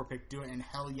number 4 pick to do it, and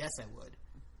hell yes, I would.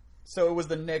 So it was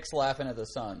the Knicks laughing at the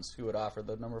Suns who would offer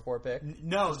the number 4 pick?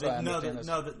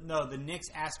 The Knicks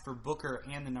asked for Booker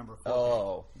and the number 4 pick.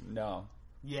 Oh, no.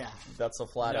 Yeah. That's a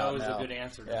flat out no. no. That was a good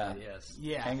answer to that, yes.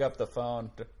 Yeah. Hang up the phone.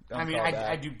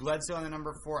 I do Bledsoe on the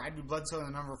number 4. I'd do Bledsoe on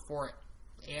the number 4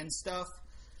 and stuff.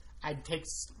 I'd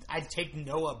take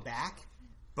Noah back,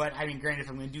 but I mean, granted, if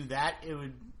I'm going to do that,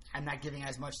 I'm not giving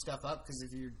as much stuff up because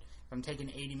if I'm taking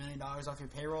 $80 million off your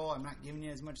payroll, I'm not giving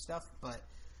you as much stuff. But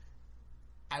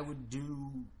I would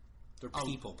do. They're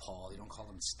people, Paul. You don't call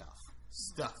them stuff.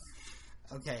 Stuff.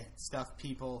 Okay, stuff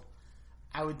people.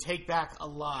 I would take back a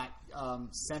lot,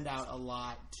 send out a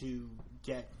lot to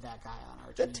get that guy on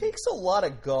our team. That takes a lot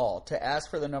of gall to ask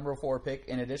for the number 4 pick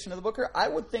in addition to the Booker. I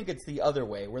would think it's the other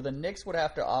way, where the Knicks would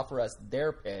have to offer us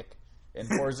their pick in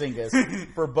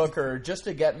Porzingis for Booker just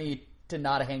to get me to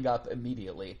not hang up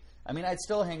immediately. I mean, I'd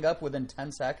still hang up within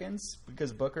 10 seconds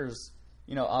because Booker's,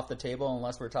 off the table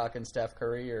unless we're talking Steph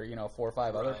Curry or, 4 or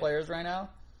 5 other players right now.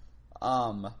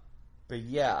 But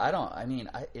yeah,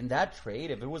 in that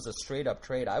trade, if it was a straight up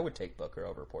trade, I would take Booker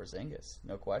over Porzingis.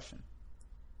 No question.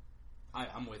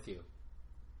 I'm with you.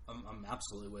 I'm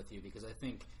absolutely with you because I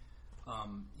think,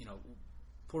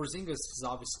 Porzingis is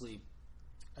obviously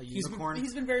a unicorn.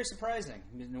 He's been very surprising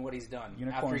in what he's done.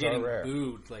 Unicorns after getting are rare.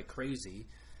 booed like crazy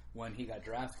when he got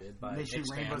drafted by they shoot Knicks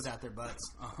rainbows fans. out their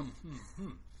butts.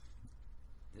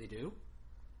 They do?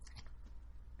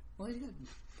 Well, he's good.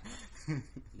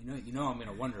 I'm going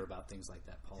to wonder about things like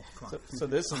that, Paul. Come on. So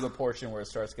this is the portion where it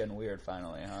starts getting weird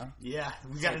finally, huh? Yeah,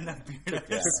 we got enough beer. It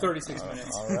took 36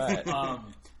 minutes. All right.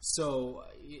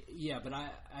 But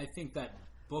I think that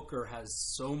Booker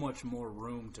has so much more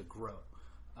room to grow.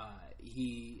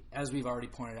 He, as we've already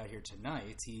pointed out here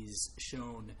tonight, he's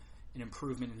shown an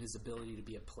improvement in his ability to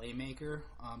be a playmaker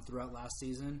throughout last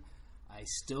season. I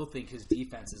still think his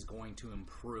defense is going to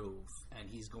improve, and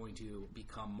he's going to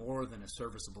become more than a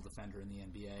serviceable defender in the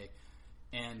NBA.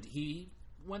 And he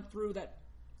went through that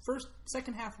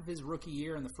second half of his rookie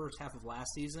year and the first half of last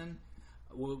season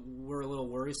were a little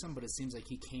worrisome, but it seems like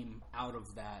he came out of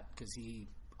that because he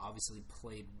obviously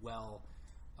played well,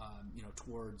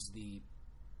 towards the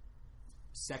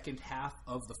second half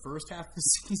of the first half of the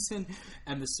season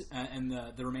and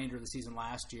the remainder of the season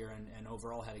last year, and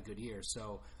overall had a good year.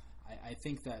 So I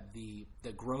think that the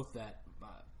growth that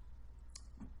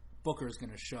Booker is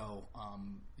going to show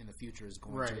in the future is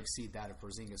going to exceed that of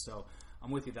Porzingis. So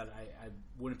I'm with you that I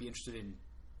wouldn't be interested in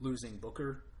losing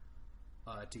Booker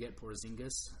to get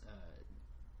Porzingis.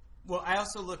 Well, I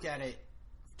also look at it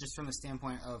just from the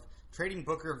standpoint of trading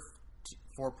Booker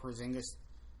for Porzingis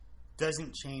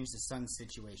doesn't change the Suns'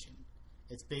 situation.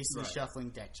 It's basically shuffling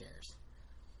deck chairs.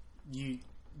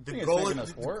 The goal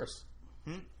is worse.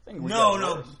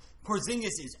 No. Porzingis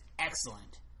is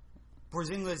excellent.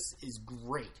 Porzingis is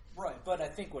great. Right, but I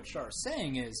think what Shar is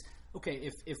saying is, okay,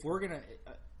 if we're gonna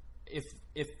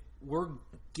if we're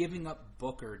giving up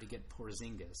Booker to get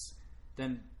Porzingis,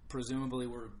 then presumably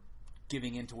we're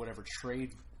giving into whatever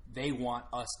trade they want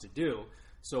us to do.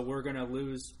 So we're going to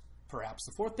lose perhaps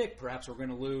the 4th pick, perhaps we're going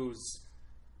to lose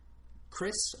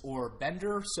Chris or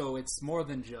Bender. So it's more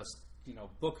than just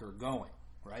Booker going.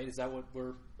 Right? Is that what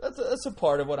we're... That's a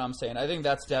part of what I'm saying. I think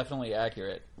that's definitely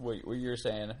accurate, what you're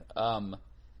saying.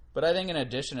 But I think in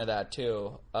addition to that,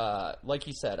 too, like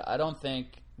you said, I don't think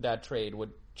that trade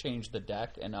would change the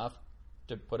deck enough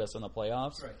to put us in the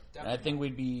playoffs. Right, and I think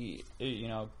we'd be,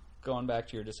 going back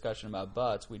to your discussion about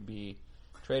butts, we'd be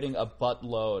trading a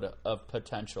buttload of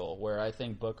potential, where I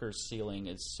think Booker's ceiling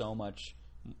is so much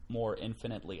more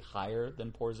infinitely higher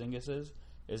than Porzingis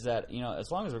is that,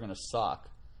 as long as we're going to suck,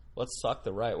 let's suck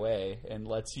the right way, and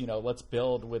let's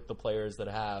build with the players that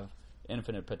have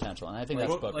infinite potential. And I think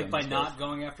that's Booker. Like by not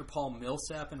going after Paul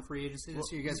Millsap in free agency this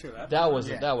year. You guys hear that? That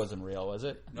wasn't real, was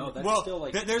it? No, that's well, still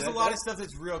like... there's a lot of stuff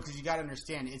that's real because you got to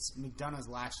understand it's McDonough's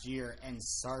last year, and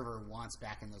Sarver wants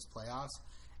back in those playoffs.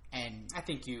 And I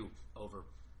think you overblow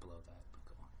that. But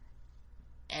go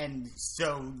on. And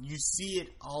so you see it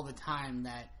all the time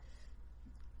that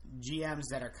GMs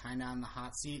that are kind of on the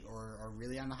hot seat or are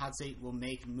really on the hot seat will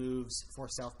make moves for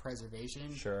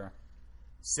self-preservation. Sure.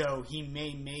 So he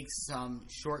may make some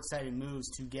short-sighted moves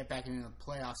to get back into the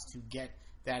playoffs to get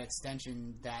that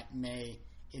extension that may,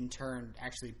 in turn,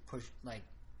 actually push. Like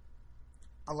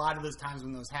a lot of those times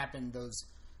when those happen, those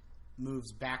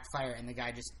moves backfire, and the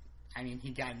guy just I mean,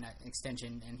 he got an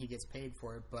extension and he gets paid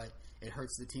for it, but it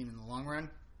hurts the team in the long run,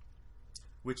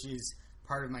 which is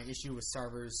part of my issue with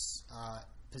Sarver's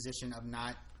position of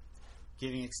not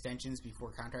giving extensions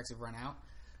before contracts have run out.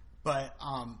 But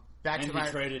back to my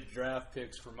traded draft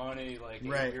picks for money like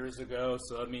 8 years ago,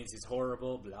 so that means he's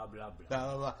horrible. Blah blah blah. Blah,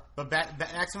 blah, blah. But back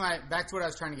to what I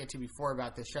was trying to get to before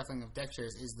about the shuffling of deck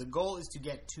chairs is the goal is to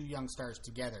get two young stars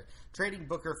together. Trading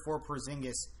Booker for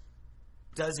Porzingis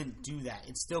doesn't do that.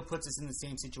 It still puts us in the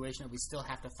same situation that we still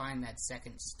have to find that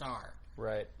second star.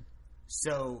 Right.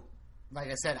 So, like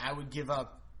I said, I would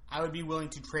be willing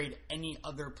to trade any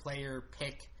other player,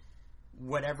 pick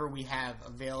whatever we have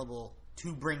available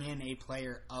to bring in a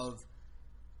player of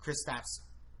Kristaps'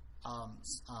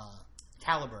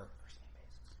 caliber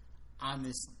on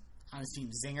this team.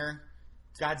 Zinger,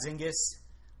 Godzingis,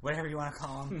 whatever you want to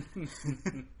call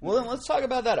him. Well, then let's talk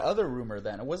about that other rumor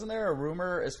then. Wasn't there a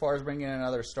rumor as far as bringing in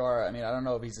another star? I mean, I don't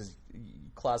know if he's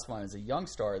classified as a young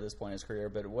star at this point in his career,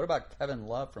 but what about Kevin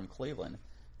Love from Cleveland?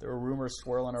 There were rumors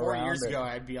swirling around. 4 years ago,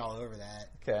 I'd be all over that.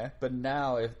 Okay, but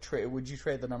now, would you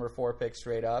trade the number 4 pick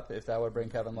straight up if that would bring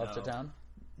Kevin Love to town?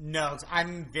 No,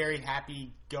 I'm very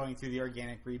happy going through the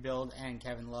organic rebuild, and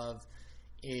Kevin Love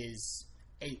is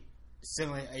a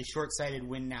short-sighted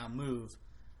win-now move.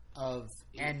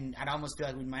 And I'd almost feel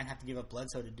like we might have to give up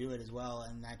Bledsoe to do it as well,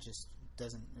 and that just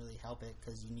doesn't really help it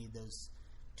because you need those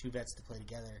two vets to play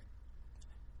together.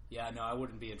 Yeah, no, I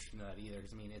wouldn't be interested in that either.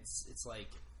 Because I mean, it's like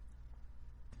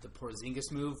the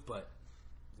Porzingis move, but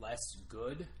less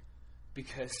good.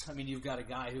 Because I mean, you've got a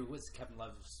guy who was Kevin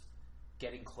Love's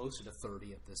getting closer to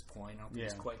 30 at this point. I don't think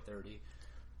he's quite 30,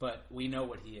 but we know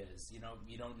what he is. You know,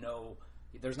 you don't know.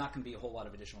 There's not going to be a whole lot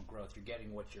of additional growth. You're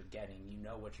getting what you're getting. You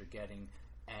know what you're getting.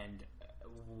 And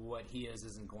what he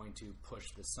isn't going to push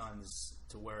the Suns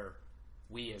to where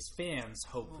we as fans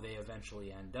hope they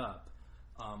eventually end up.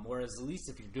 Whereas at least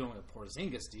if you're doing a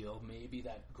Porzingis deal, maybe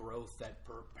that growth that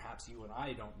perhaps you and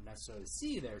I don't necessarily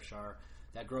see there, Shar,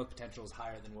 that growth potential is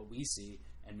higher than what we see,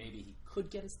 and maybe he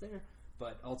could get us there.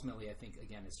 But ultimately, I think,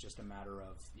 again, it's just a matter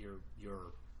of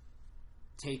you're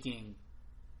taking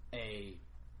a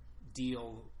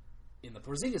deal in the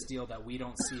Porzingis deal that we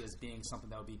don't see as being something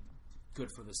that would be good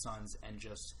for the Suns and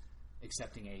just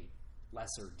accepting a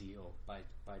lesser deal by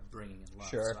bringing in Love.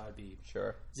 Sure. So I'd be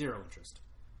zero interest.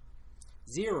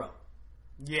 Zero.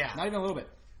 Yeah. Not even a little bit.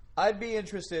 I'd be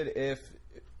interested if,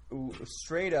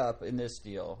 straight up in this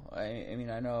deal, I mean,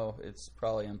 I know it's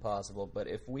probably impossible, but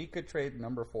if we could trade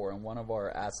number 4 and one of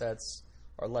our assets,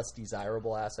 our less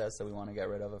desirable assets that we want to get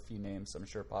rid of, a few names I'm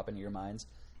sure pop into your minds,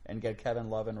 and get Kevin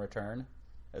Love in return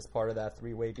as part of that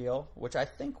 3-way deal, which I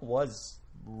think was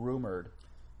rumored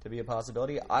to be a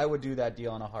possibility, I would do that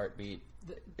deal in a heartbeat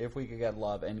if we could get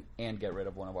Love and get rid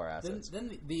of one of our assets.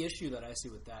 Then the issue that I see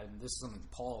with that, and this is something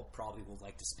Paul probably will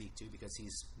like to speak to because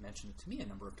he's mentioned it to me a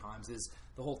number of times, is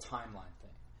the whole timeline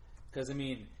thing. Because, I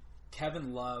mean,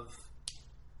 Kevin Love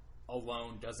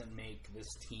alone doesn't make this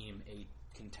team a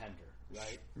contender,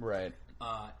 right? Right.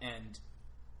 And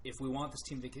if we want this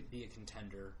team to be a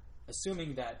contender,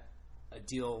 assuming that a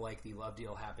deal like the Love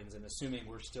deal happens, and assuming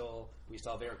we still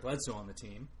have Eric Bledsoe on the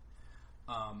team,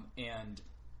 and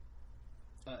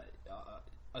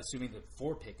assuming the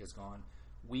 4 pick is gone,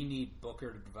 we need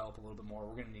Booker to develop a little bit more.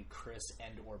 We're going to need Chris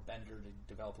and or Bender to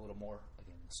develop a little more.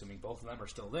 Again, assuming both of them are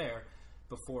still there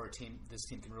before this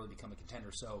team can really become a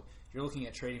contender. So you're looking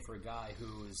at trading for a guy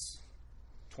who is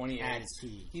 28.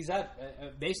 He's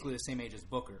at basically the same age as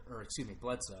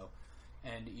Bledsoe,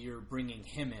 and you're bringing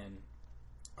him in.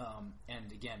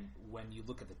 And again, when you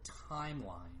look at the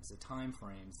timelines, the time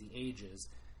frames, the ages,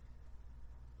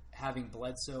 having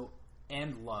Bledsoe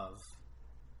and Love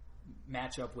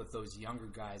match up with those younger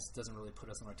guys doesn't really put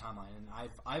us on our timeline. And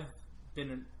I've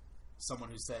been someone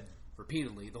who said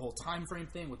repeatedly the whole time frame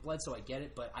thing with Bledsoe, I get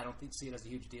it, but I don't see it as a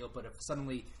huge deal. But if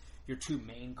suddenly your 2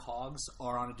 main cogs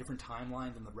are on a different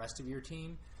timeline than the rest of your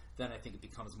team, then I think it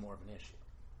becomes more of an issue.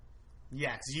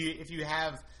 Yeah, because if you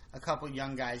have a couple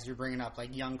young guys you're bringing up,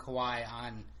 like young Kawhi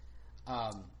on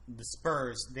the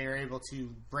Spurs, they're able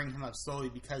to bring him up slowly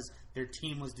because their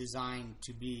team was designed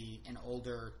to be an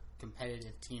older,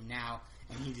 competitive team now,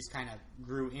 and he just kind of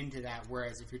grew into that.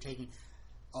 Whereas if you're taking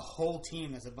a whole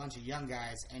team that's a bunch of young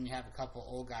guys and you have a couple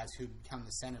old guys who become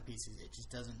the centerpieces, it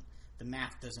just doesn't. The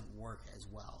math doesn't work as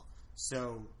well.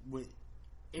 So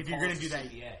if you're going to do that,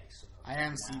 I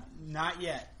am not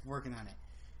yet working on it.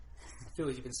 I feel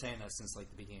like you've been saying that since like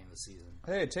the beginning of the season.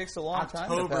 Hey, it takes a long time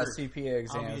to pass CPA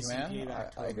exams, man.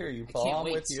 I hear you, Paul.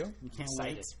 I'm with you. You can't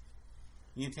wait.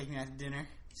 You gonna take me out to dinner?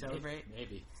 Celebrate?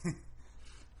 Maybe.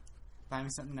 Buy me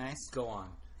something nice? Go on.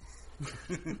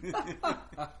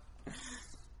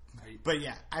 But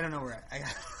yeah, I don't know where I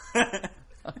got.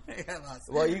 I got lost.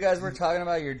 Well, you guys were talking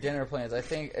about your dinner plans. I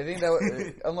think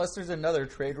that unless there's another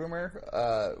trade rumor,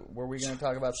 were we going to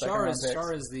talk about second round picks?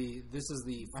 Char is this is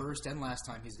the first and last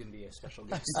time he's going to be a special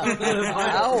guest.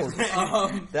 Ouch!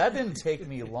 That didn't take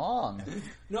me long.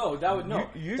 No, that would no.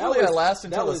 Usually, I last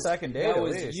until the second day. That at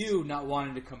was least. you not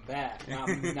wanting to come back, not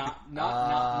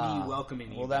me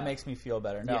welcoming you. Well, that makes me feel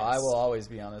better. No, Yes. I will always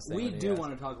be on this thing. We with you do guys.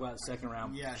 want to talk about second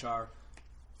round, Char.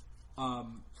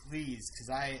 Please, because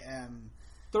I am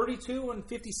 32 and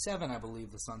 57, I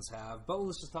believe the Suns have. But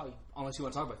let's just talk, unless you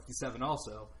want to talk about 57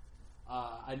 also.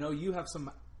 I know you have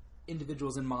some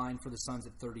individuals in mind for the Suns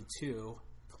at 32.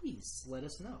 Please let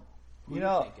us know. Who You are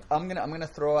know, thinking? I'm gonna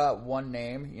throw out one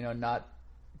name. You know, not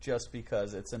just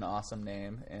because it's an awesome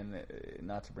name, and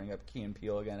not to bring up Key and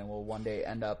Peele again, and we'll one day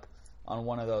end up on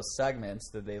one of those segments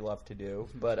that they love to do.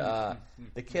 But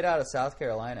the kid out of South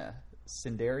Carolina,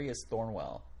 Sindarius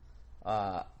Thornwell.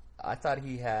 I thought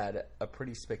he had a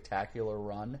pretty spectacular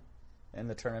run in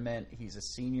the tournament. He's a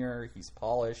senior. He's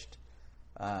polished.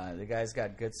 The guy's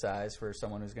got good size for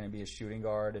someone who's going to be a shooting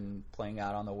guard and playing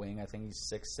out on the wing. I think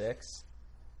he's 6'6".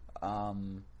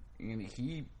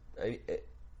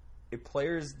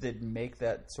 Players that make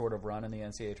that sort of run in the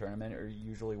NCAA tournament are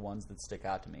usually ones that stick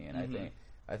out to me, and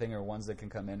I think are ones that can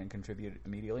come in and contribute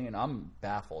immediately. And I'm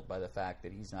baffled by the fact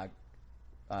that he's not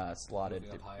slotted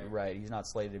right. He's not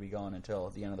slated to be going until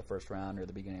the end of the first round or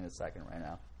the beginning of the second right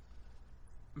now.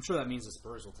 I'm sure that means the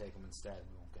Spurs will take him instead.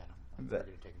 We won't get him. They're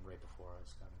going to take him right before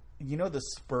us. You know, the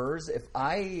Spurs,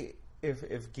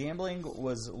 if gambling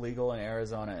was legal in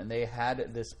Arizona and they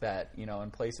had this bet, you know,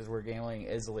 in places where gambling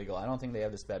is illegal, I don't think they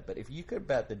have this bet, but if you could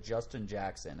bet that Justin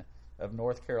Jackson of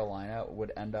North Carolina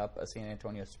would end up a San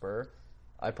Antonio Spur,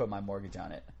 I'd put my mortgage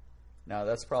on it. Now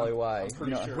that's probably why. I'm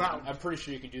pretty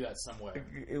sure you can do that somewhere.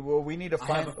 Well, we need to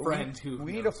find. I have a friend who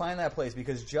we need to find that place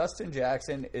because Justin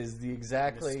Jackson is the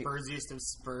Spursiest of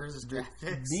Spurs draft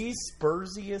picks. The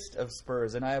Spursiest of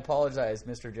Spurs, and I apologize,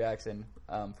 Mr. Jackson,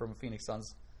 from a Phoenix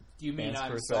Suns. You mean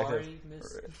I'm perspective. sorry,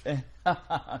 Miss?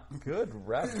 Good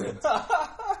reference.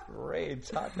 Great.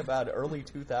 Talk about early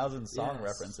 2000s song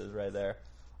references right there.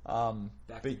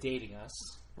 Back to dating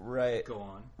us. Right. Go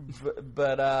on.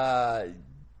 But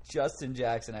Justin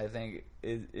Jackson, I think,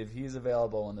 if he's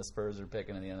available when the Spurs are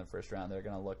picking in the end of the first round, they're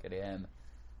going to look at him.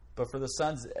 But for the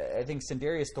Suns, I think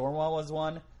Sindarius Thornwell was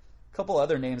one. A couple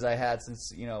other names I had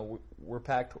since, you know, we're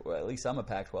at least I'm a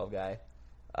Pac-12 guy.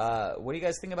 What do you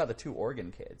guys think about the two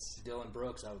Oregon kids? Dylan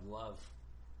Brooks, I would love.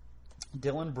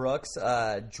 Dylan Brooks,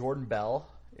 Jordan Bell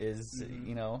is,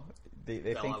 you know, they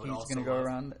think he's going to go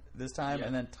around this time. Yeah.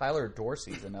 And then Tyler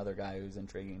Dorsey's another guy who's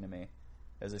intriguing to me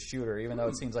as a shooter, even though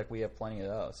it seems like we have plenty of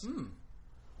those.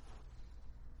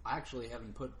 I actually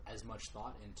haven't put as much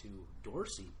thought into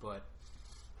Dorsey, but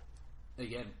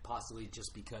again, possibly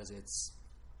just because it's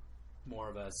more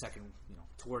of a second, you know,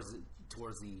 towards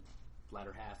the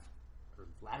latter half or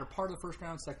latter part of the first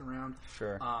round, second round.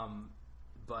 Sure.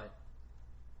 But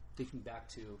thinking back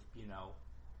to, you know,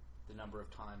 the number of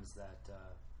times that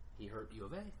he hurt U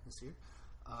of A this year.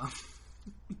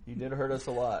 He did hurt us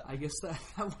a lot. I guess that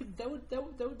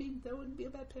wouldn't be a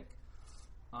bad pick.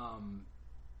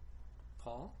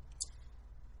 Paul?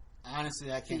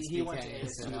 Honestly, I can't speak. He went to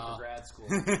ASU for grad school,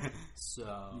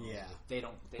 so yeah, they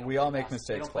don't. We all make mistakes.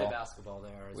 They don't play Paul. basketball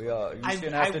there.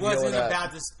 I wasn't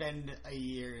about to spend a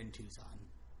year in Tucson.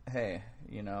 Hey,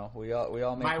 you know, we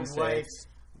all make mistakes. My wife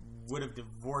would have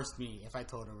divorced me if I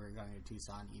told her we were going to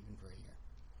Tucson even for a year.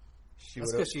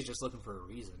 That's because she's just looking for a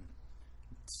reason.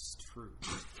 It's true.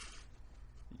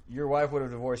 Your wife would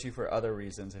have divorced you for other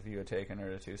reasons if you had taken her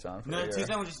to Tucson for a year.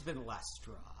 Tucson would just been the last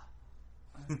straw.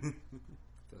 I feel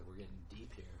like we're getting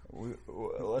deep here.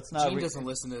 Let's not. Jean doesn't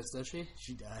listen to this, does she?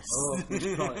 She does.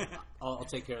 Oh, I'll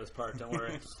take care of this part. Don't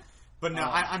worry. But no,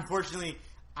 unfortunately,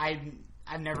 I've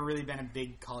never really been a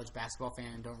big college basketball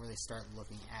fan and don't really start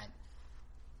looking at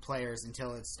players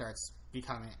until it starts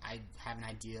becoming. I have an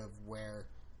idea of where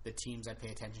the teams I pay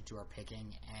attention to are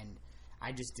picking, and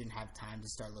I just didn't have time to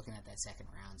start looking at that second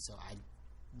round. So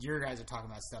your guys are talking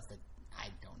about stuff that I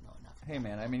don't know enough about. Hey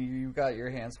man, I mean, you've got your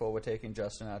hands full with taking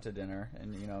Justin out to dinner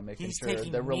and, you know, making sure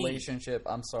taking the me. relationship.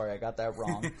 I'm sorry, I got that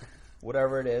wrong.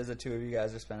 Whatever it is, the two of you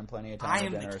guys are spending plenty of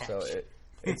time at dinner, so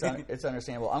it's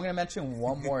understandable. I'm going to mention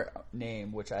one more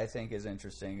name, which I think is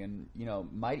interesting, and, you know,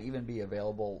 might even be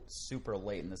available super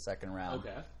late in the second round.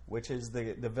 Okay. Which is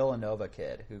the Villanova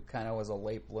kid who kind of was a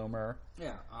late bloomer.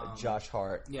 Yeah. Josh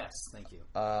Hart. Yes, thank you.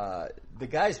 The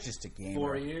guy's just a gamer.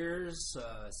 4 years,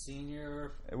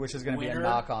 senior. Which is going to be a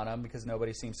knock on him because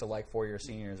nobody seems to like 4-year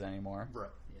seniors anymore. Right,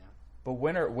 But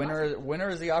winner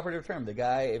is the operative term. The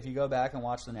guy, if you go back and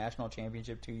watch the national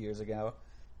championship 2 years ago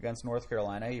against North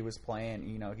Carolina, he was playing.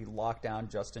 He locked down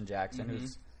Justin Jackson,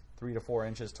 who's 3 to 4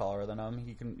 inches taller than him.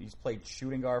 He's played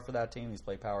shooting guard for that team. He's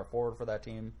played power forward for that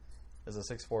team as a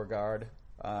 6'4" guard.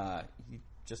 He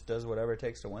just does whatever it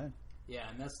takes to win. Yeah,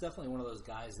 and that's definitely one of those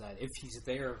guys that if he's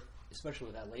there, especially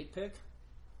with that late pick,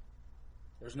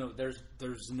 there's no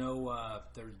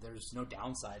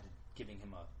downside to giving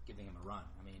him a run.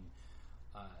 I mean,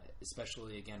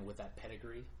 especially again with that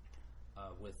pedigree,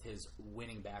 with his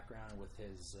winning background, with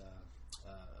his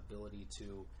ability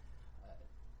to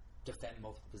defend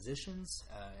multiple positions.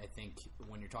 I think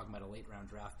when you're talking about a late round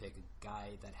draft pick, a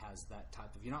guy that has that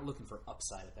type of, you're not looking for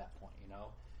upside at that point.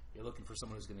 You're looking for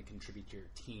someone who's going to contribute to your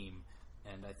team,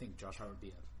 and I think Josh Hart would be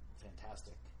a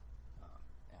fantastic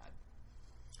ad.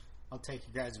 I'll take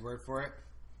you guys' word for it.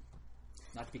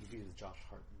 Not to be confused with Josh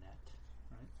Hartnett,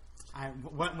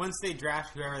 right? Once they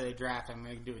draft whoever they draft, I'm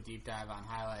going to do a deep dive on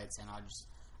highlights, and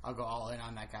I'll go all in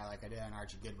on that guy like I did on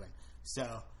Archie Goodwin.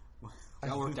 So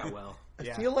that worked out well.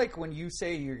 I feel like when you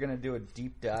say you're going to do a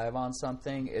deep dive on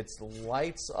something, it's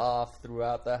lights off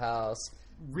throughout the house.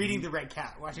 Reading the Red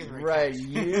Couch, watching the Red Couch. Right,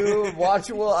 you watch.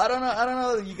 Well, I don't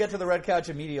know. You get to the Red Couch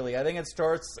immediately. I think it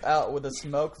starts out with a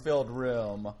smoke-filled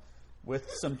room with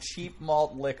some cheap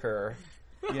malt liquor,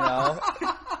 and but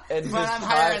just I'm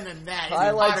higher than that.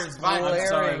 highlights Potter's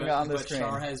glaring on the but screen.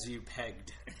 Char has you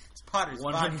pegged. It's Potter's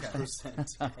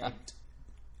 100% pegged.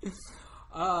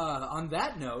 On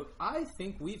that note, I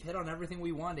think we've hit on everything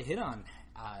we wanted to hit on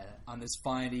this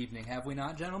fine evening, have we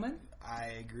not, gentlemen?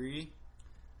 I agree.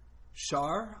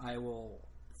 Shar, I will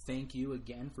thank you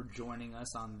again for joining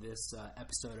us on this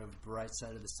episode of Bright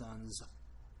Side of the Suns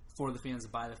For the Fans,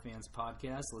 By the Fans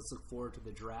podcast. Let's look forward to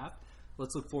the draft.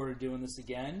 Let's look forward to doing this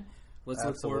again. Let's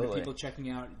look forward to people checking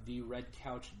out the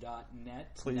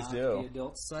redcouch.net. Please not do. The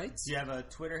adult sites. Do you have a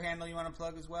Twitter handle you want to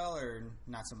plug as well, or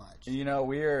not so much?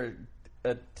 We are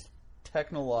a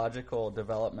technological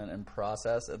development and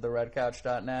process at the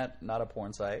redcouch.net, not a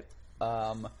porn site.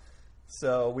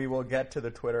 So we will get to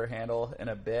the Twitter handle in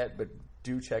a bit, but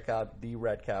do check out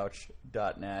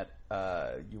theredcouch.net.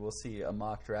 You will see a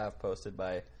mock draft posted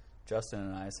by Justin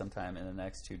and I sometime in the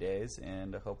next 2 days,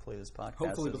 and hopefully this podcast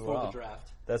Hopefully as before well. the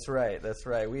draft. That's right.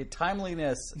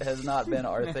 Timeliness has not been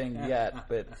our thing yet,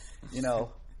 but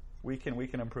we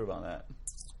can improve on that.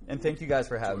 And thank you guys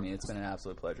for having me. It's been an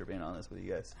absolute pleasure being on this with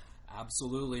you guys.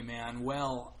 Absolutely, man.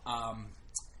 Well,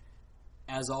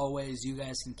 as always, you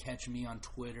guys can catch me on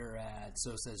Twitter at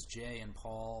So Says Jay and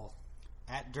Paul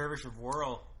at Dervish of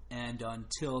Whirl. And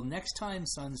until next time,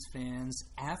 Suns fans,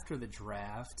 after the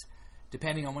draft,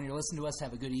 depending on when you're listening to us,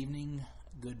 have a good evening,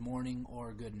 good morning,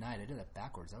 or good night. I did that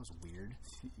backwards. That was weird.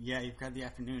 Yeah, you've got the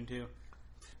afternoon, too.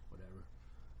 Whatever.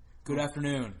 Good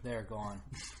afternoon. There, go on.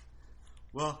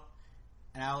 Well,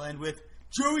 and I'll end with,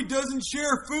 Joey doesn't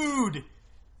share food!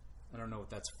 I don't know what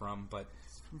that's from, but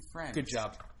From Friends. Good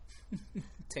job.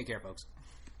 Take care, folks.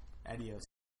 Adios.